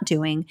it's not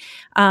doing.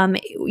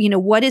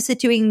 What is it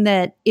doing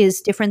that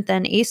is different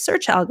than a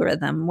search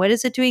algorithm? What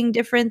is it doing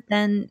different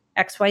than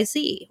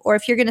XYZ? Or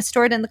if you're going to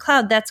store it in the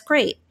cloud, that's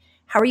great.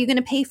 How are you going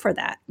to pay for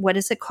that? What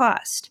does it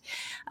cost?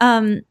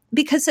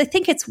 Because I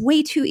think it's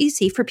way too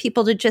easy for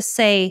people to just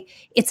say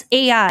it's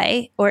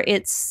AI or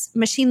it's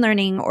machine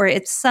learning or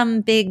it's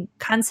some big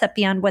concept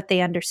beyond what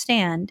they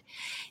understand.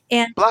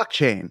 And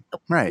blockchain,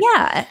 right?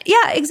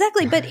 Yeah,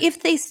 exactly. But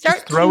if they start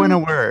just throw in a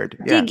word,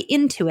 dig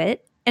into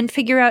it and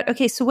figure out,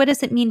 okay, so what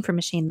does it mean for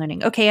machine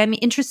learning? Okay, I'm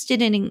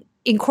interested in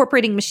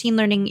incorporating machine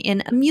learning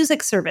in a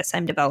music service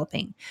I'm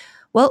developing.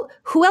 Well,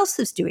 who else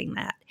is doing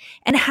that?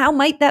 And how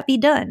might that be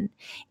done?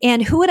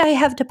 And who would I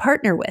have to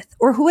partner with?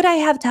 Or who would I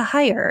have to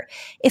hire?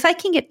 If I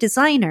can get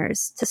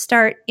designers to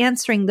start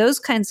answering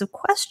those kinds of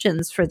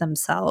questions for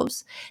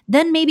themselves,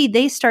 then maybe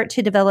they start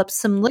to develop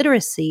some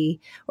literacy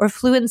or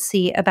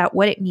fluency about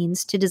what it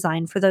means to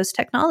design for those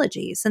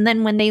technologies. And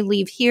then when they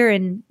leave here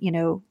in,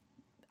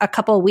 a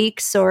couple of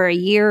weeks or a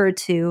year or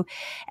two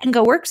and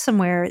go work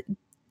somewhere,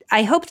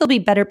 I hope they'll be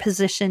better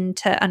positioned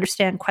to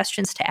understand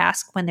questions to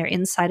ask when they're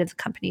inside of the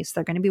companies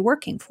they're going to be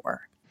working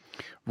for.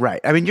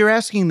 Right. I mean, you're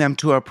asking them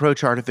to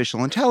approach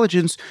artificial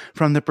intelligence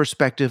from the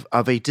perspective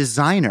of a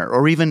designer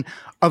or even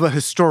of a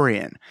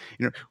historian.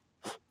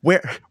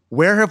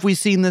 Where have we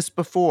seen this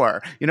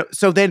before?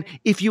 So then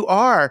if you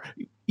are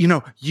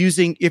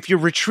if you're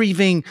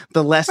retrieving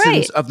the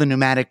lessons of the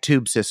pneumatic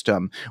tube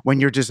system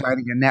when you're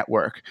designing a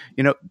network,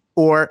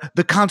 or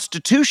the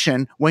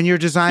Constitution when you're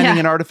designing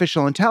an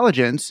artificial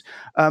intelligence,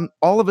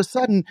 all of a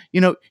sudden,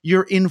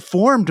 you're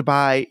informed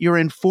by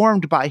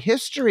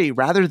history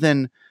rather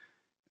than,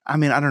 I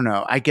don't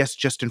know, I guess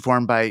just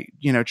informed by,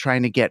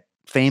 trying to get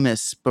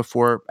famous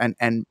before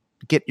and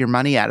get your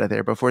money out of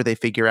there before they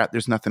figure out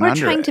there's nothing under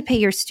it. Or trying to pay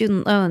your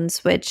student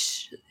loans,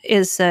 which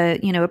is a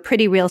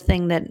pretty real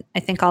thing that I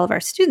think all of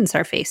our students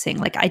are facing.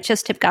 Like, I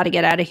just have got to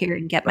get out of here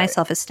and get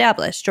myself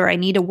established, or I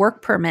need a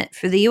work permit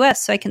for the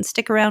US so I can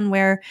stick around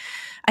where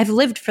I've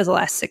lived for the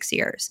last 6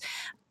 years.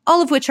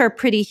 All of which are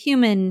pretty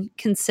human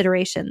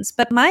considerations.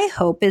 But my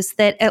hope is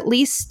that at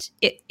least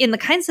in the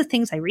kinds of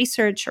things I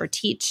research or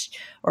teach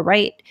or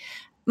write,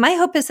 my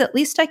hope is at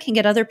least I can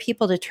get other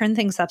people to turn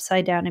things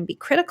upside down and be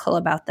critical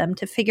about them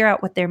to figure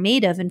out what they're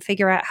made of and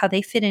figure out how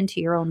they fit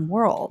into your own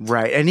world.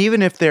 Right. And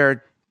even if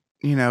they're,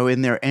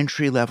 in their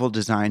entry-level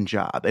design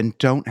job and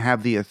don't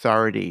have the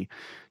authority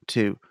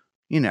to,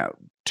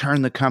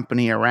 turn the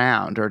company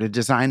around or to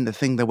design the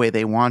thing the way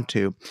they want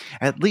to,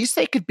 at least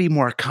they could be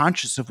more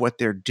conscious of what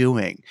they're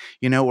doing,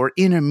 or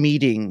in a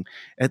meeting,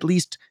 at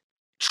least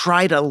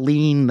try to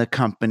lean the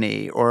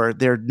company or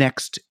their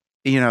next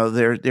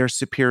their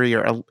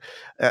superior,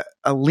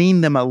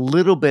 lean them a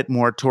little bit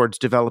more towards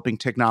developing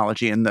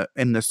technology in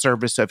the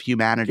service of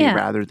humanity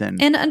rather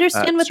than and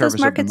understand what those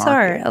markets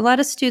are. A lot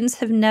of students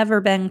have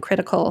never been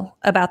critical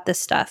about this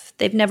stuff.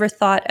 They've never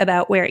thought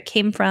about where it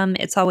came from.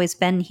 It's always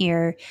been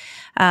here.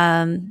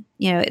 I'm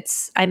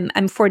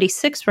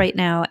 46 right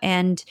now,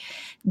 and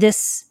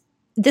this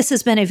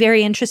has been a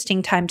very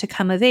interesting time to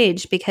come of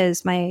age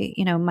because my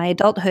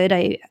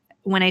adulthood.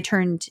 When I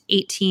turned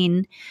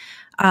 18.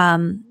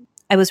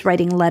 I was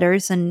writing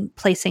letters and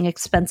placing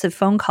expensive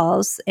phone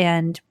calls.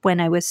 And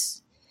when I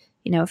was,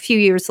 a few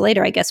years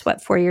later,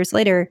 4 years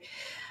later,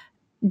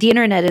 the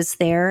internet is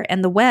there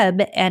and the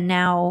web. And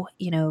now,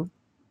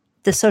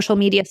 the social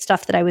media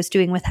stuff that I was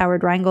doing with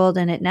Howard Rheingold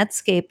and at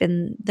Netscape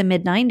in the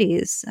mid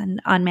 90s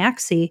and on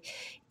Maxi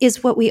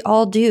is what we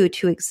all do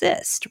to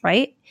exist,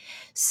 right?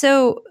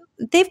 So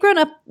they've grown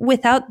up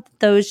without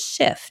those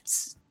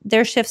shifts.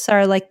 Their shifts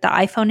are like the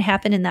iPhone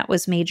happened and that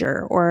was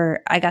major, or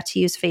I got to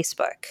use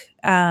Facebook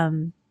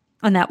and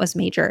that was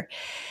major.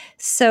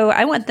 So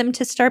I want them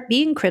to start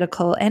being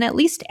critical and at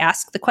least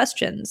ask the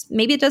questions.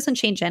 Maybe it doesn't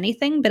change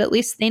anything, but at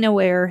least they know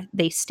where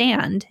they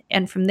stand.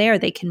 And from there,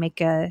 they can make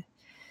a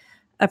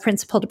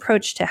principled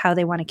approach to how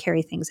they want to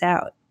carry things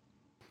out.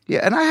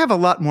 Yeah, and I have a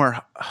lot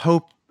more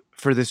hope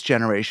for this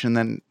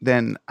generation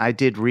than I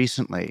did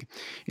recently.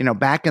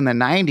 Back in the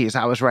 90s,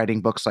 I was writing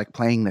books like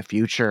Playing the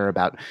Future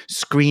about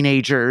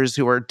screenagers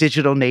who are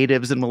digital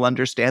natives and will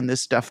understand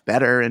this stuff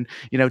better and,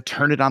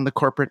 turn it on the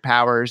corporate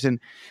powers and,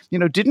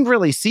 didn't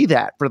really see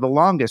that for the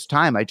longest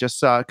time. I just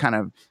saw kind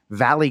of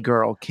Valley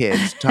Girl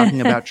kids talking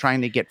about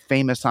trying to get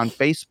famous on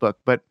Facebook.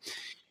 But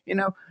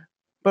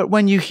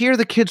when you hear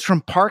the kids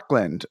from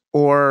Parkland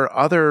or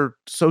other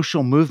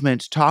social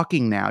movements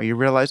talking now, you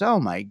realize, oh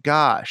my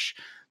gosh,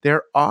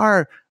 there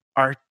are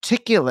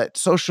articulate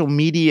social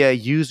media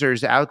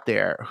users out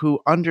there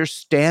who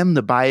understand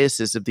the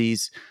biases of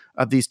these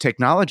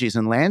technologies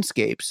and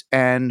landscapes,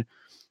 and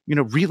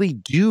really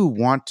do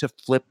want to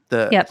flip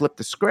the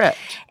script.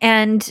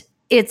 And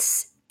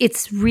it's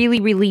really,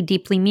 really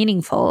deeply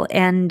meaningful,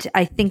 and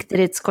I think that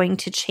it's going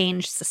to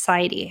change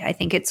society. I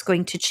think it's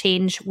going to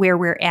change where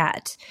we're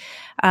at.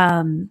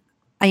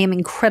 I am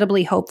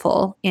incredibly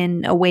hopeful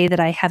in a way that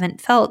I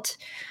haven't felt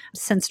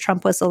since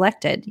Trump was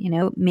elected.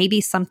 Maybe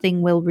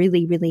something will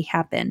really, really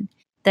happen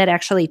that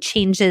actually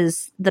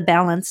changes the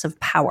balance of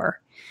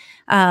power.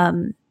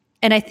 And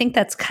I think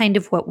that's kind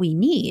of what we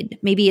need.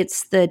 Maybe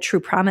it's the true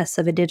promise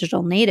of a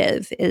digital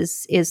native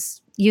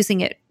is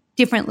using it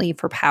differently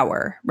for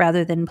power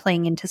rather than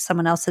playing into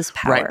someone else's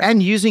power. Right.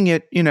 And using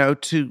it,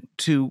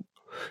 to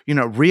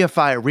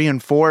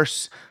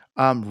reinforce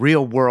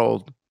real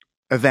world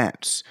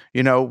events.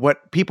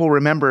 What people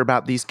remember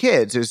about these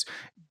kids is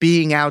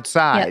being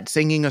outside,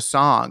 singing a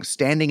song,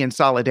 standing in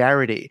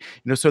solidarity.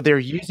 So they're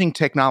using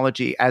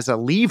technology as a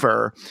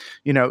lever,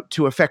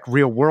 to affect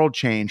real world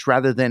change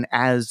rather than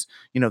as,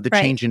 the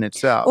change in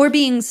itself. Or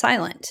being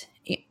silent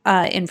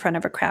in front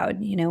of a crowd.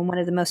 One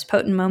of the most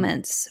potent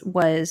moments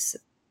was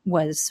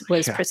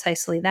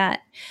precisely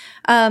that.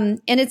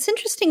 And it's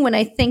interesting when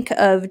I think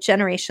of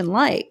Generation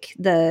Like,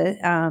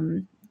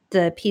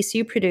 the piece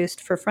you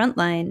produced for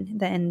Frontline,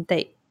 then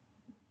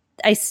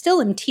I still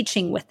am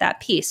teaching with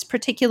that piece,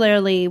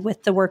 particularly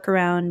with the work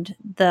around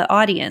the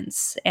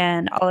audience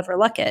and Oliver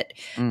Luckett,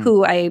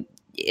 who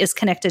is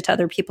connected to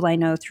other people I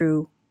know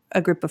through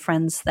a group of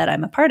friends that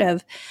I'm a part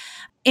of.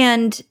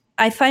 And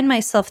I find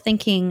myself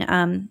thinking,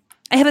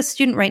 I have a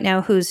student right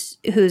now who's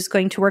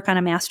going to work on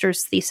a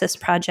master's thesis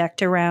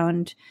project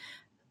around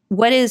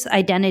what is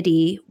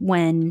identity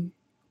when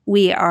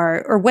we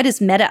are, or what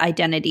is meta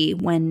identity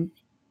when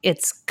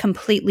it's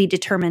completely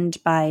determined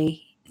by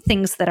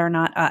things that are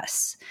not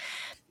us.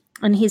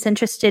 And he's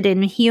interested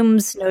in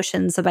Hume's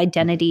notions of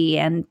identity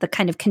and the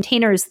kind of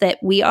containers that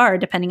we are,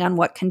 depending on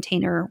what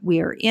container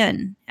we're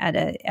in at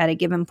a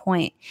given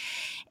point.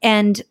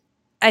 And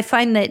I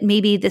find that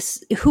maybe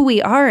who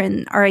we are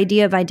and our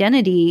idea of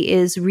identity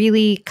is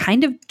really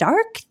kind of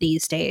dark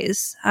these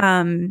days.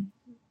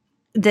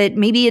 That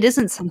maybe it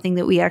isn't something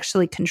that we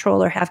actually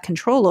control or have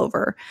control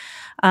over.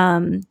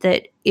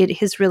 That it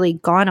has really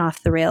gone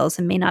off the rails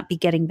and may not be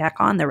getting back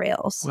on the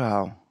rails.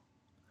 Well,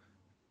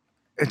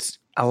 it's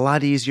a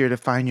lot easier to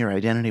find your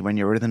identity when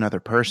you're with another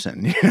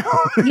person.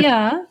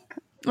 Yeah,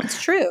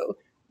 that's true.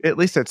 At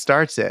least it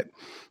starts it.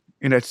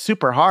 It's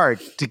super hard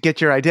to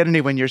get your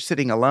identity when you're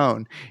sitting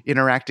alone,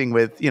 interacting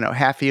with,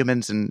 half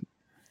humans and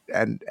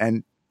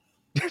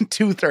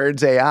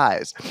 2/3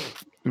 AIs.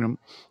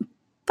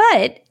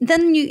 But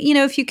then,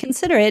 if you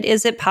consider it,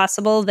 is it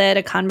possible that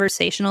a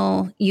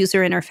conversational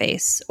user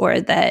interface or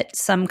that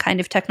some kind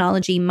of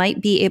technology might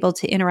be able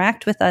to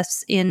interact with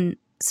us in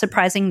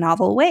surprising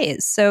novel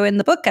ways? So in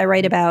the book, I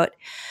write about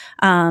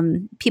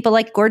people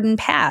like Gordon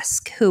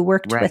Pask, who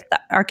worked with the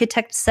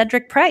architect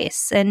Cedric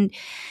Price and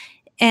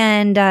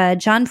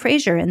John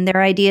Fraser, and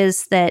their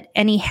ideas that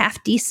any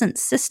half-decent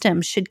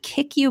system should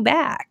kick you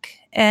back.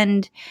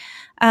 And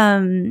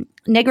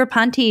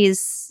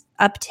Negroponte's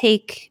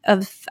uptake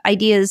of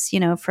ideas,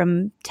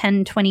 from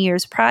 10, 20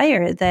 years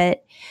prior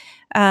that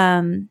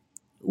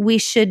we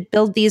should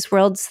build these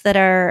worlds that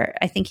are,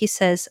 I think he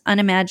says,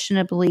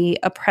 unimaginably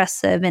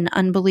oppressive and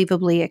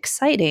unbelievably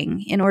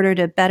exciting in order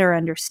to better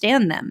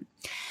understand them.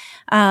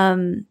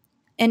 And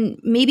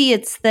maybe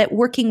it's that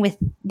working with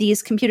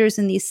these computers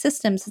and these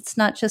systems, it's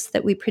not just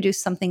that we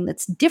produce something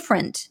that's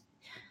different,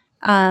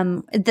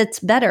 that's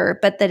better,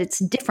 but that it's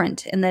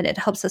different and that it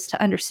helps us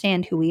to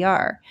understand who we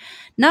are.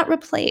 Not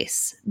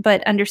replace,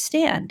 but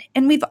understand.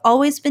 And we've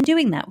always been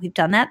doing that. We've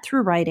done that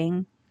through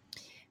writing.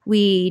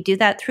 We do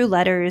that through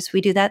letters. We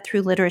do that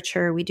through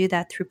literature. We do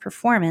that through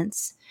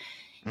performance.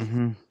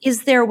 Mm-hmm.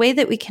 Is there a way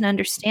that we can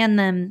understand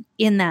them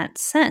in that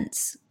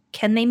sense?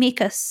 Can they make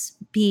us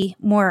be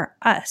more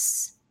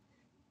us?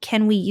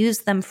 Can we use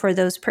them for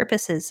those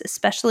purposes,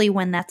 especially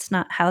when that's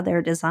not how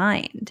they're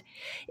designed?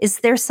 Is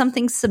there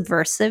something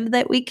subversive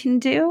that we can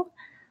do?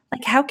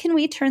 Like, how can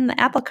we turn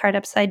the apple cart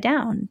upside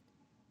down?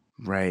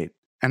 Right.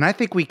 And I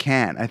think we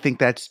can. I think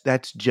that's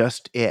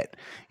just it.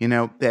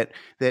 That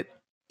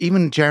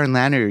even Jaron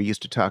Lanier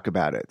used to talk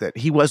about it, that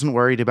he wasn't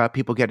worried about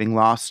people getting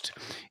lost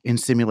in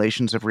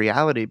simulations of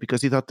reality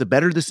because he thought the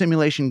better the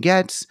simulation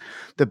gets,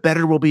 the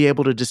better we'll be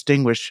able to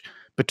distinguish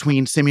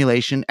between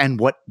simulation and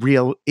what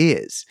real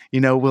is.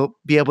 We'll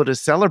be able to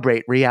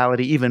celebrate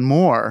reality even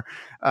more,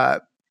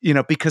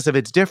 because of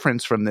its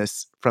difference from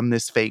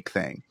this fake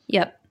thing.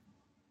 Yep.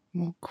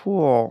 Well,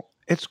 cool.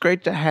 It's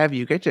great to have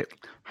you. Great to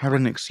have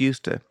an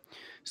excuse to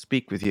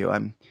speak with you.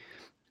 I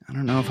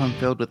don't know if I'm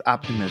filled with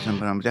optimism,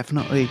 but I'm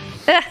definitely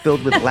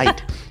filled with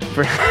light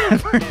for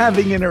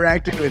having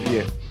interacted with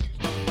you.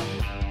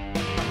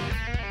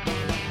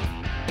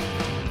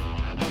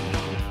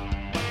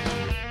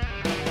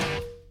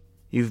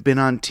 You've been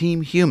on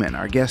Team Human.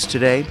 Our guest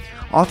today,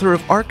 author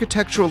of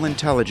Architectural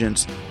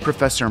Intelligence,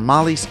 Professor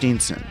Molly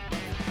Steenson.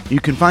 You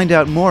can find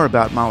out more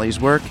about Molly's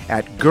work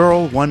at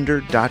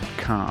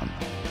girlwonder.com.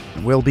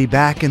 We'll be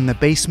back in the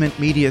Basement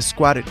Media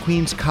Squad at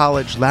Queens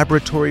College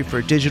Laboratory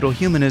for Digital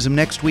Humanism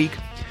next week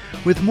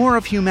with more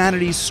of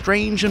humanity's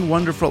strange and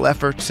wonderful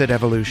efforts at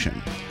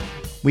evolution.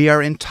 We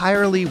are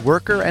entirely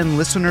worker and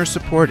listener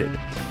supported.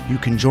 You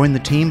can join the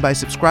team by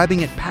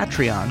subscribing at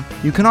Patreon.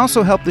 You can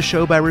also help the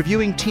show by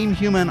reviewing Team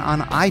Human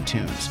on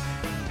iTunes.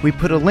 We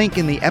put a link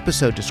in the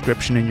episode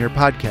description in your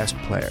podcast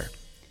player.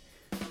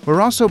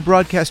 We're also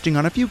broadcasting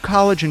on a few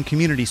college and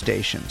community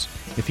stations.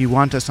 If you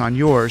want us on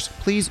yours,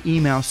 please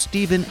email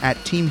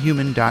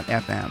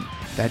Stephen@teamhuman.fm.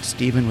 That's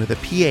Stephen with a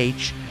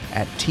PH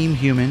at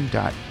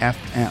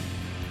teamhuman.fm.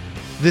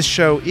 This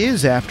show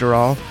is, after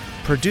all,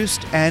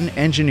 produced and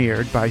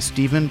engineered by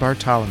Stephen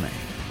Bartolome.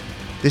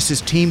 This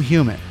is Team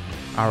Human,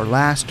 our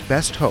last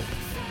best hope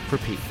for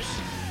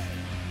peeps.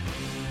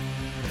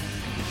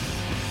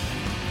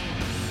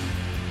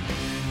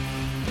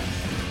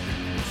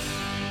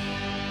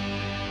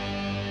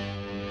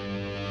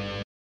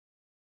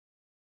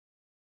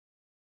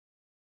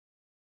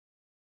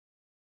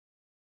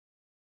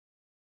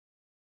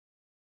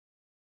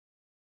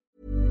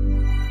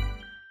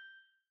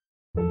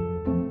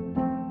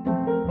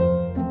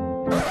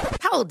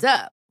 Hold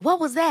up. What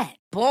was that?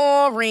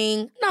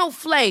 Boring. No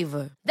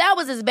flavor. That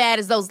was as bad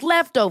as those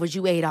leftovers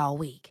you ate all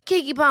week.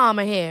 Keke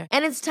Palmer here,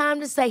 and it's time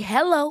to say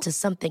hello to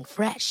something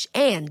fresh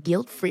and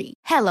guilt-free.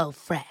 Hello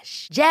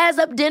Fresh. Jazz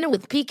up dinner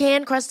with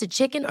pecan-crusted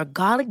chicken or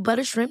garlic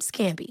butter shrimp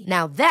scampi.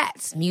 Now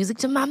that's music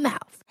to my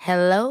mouth.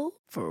 Hello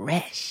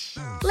Fresh.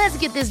 Let's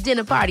get this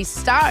dinner party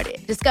started.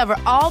 Discover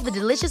all the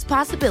delicious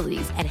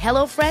possibilities at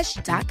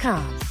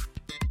hellofresh.com.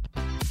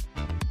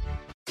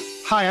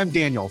 Hi, I'm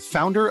Daniel,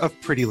 founder of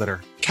Pretty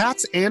Litter.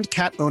 Cats and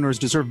cat owners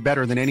deserve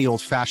better than any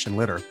old-fashioned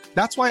litter.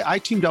 That's why I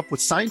teamed up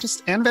with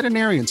scientists and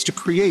veterinarians to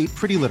create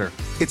Pretty Litter.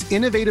 Its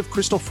innovative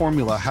crystal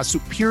formula has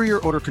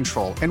superior odor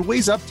control and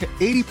weighs up to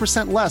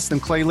 80% less than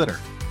clay litter.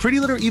 Pretty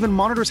Litter even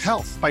monitors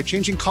health by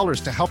changing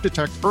colors to help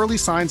detect early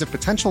signs of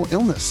potential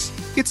illness.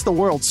 It's the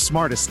world's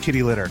smartest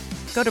kitty litter.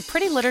 Go to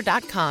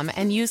prettylitter.com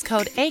and use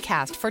code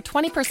ACAST for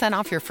 20%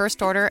 off your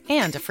first order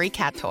and a free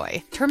cat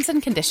toy. Terms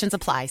and conditions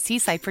apply. See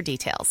site for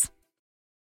details.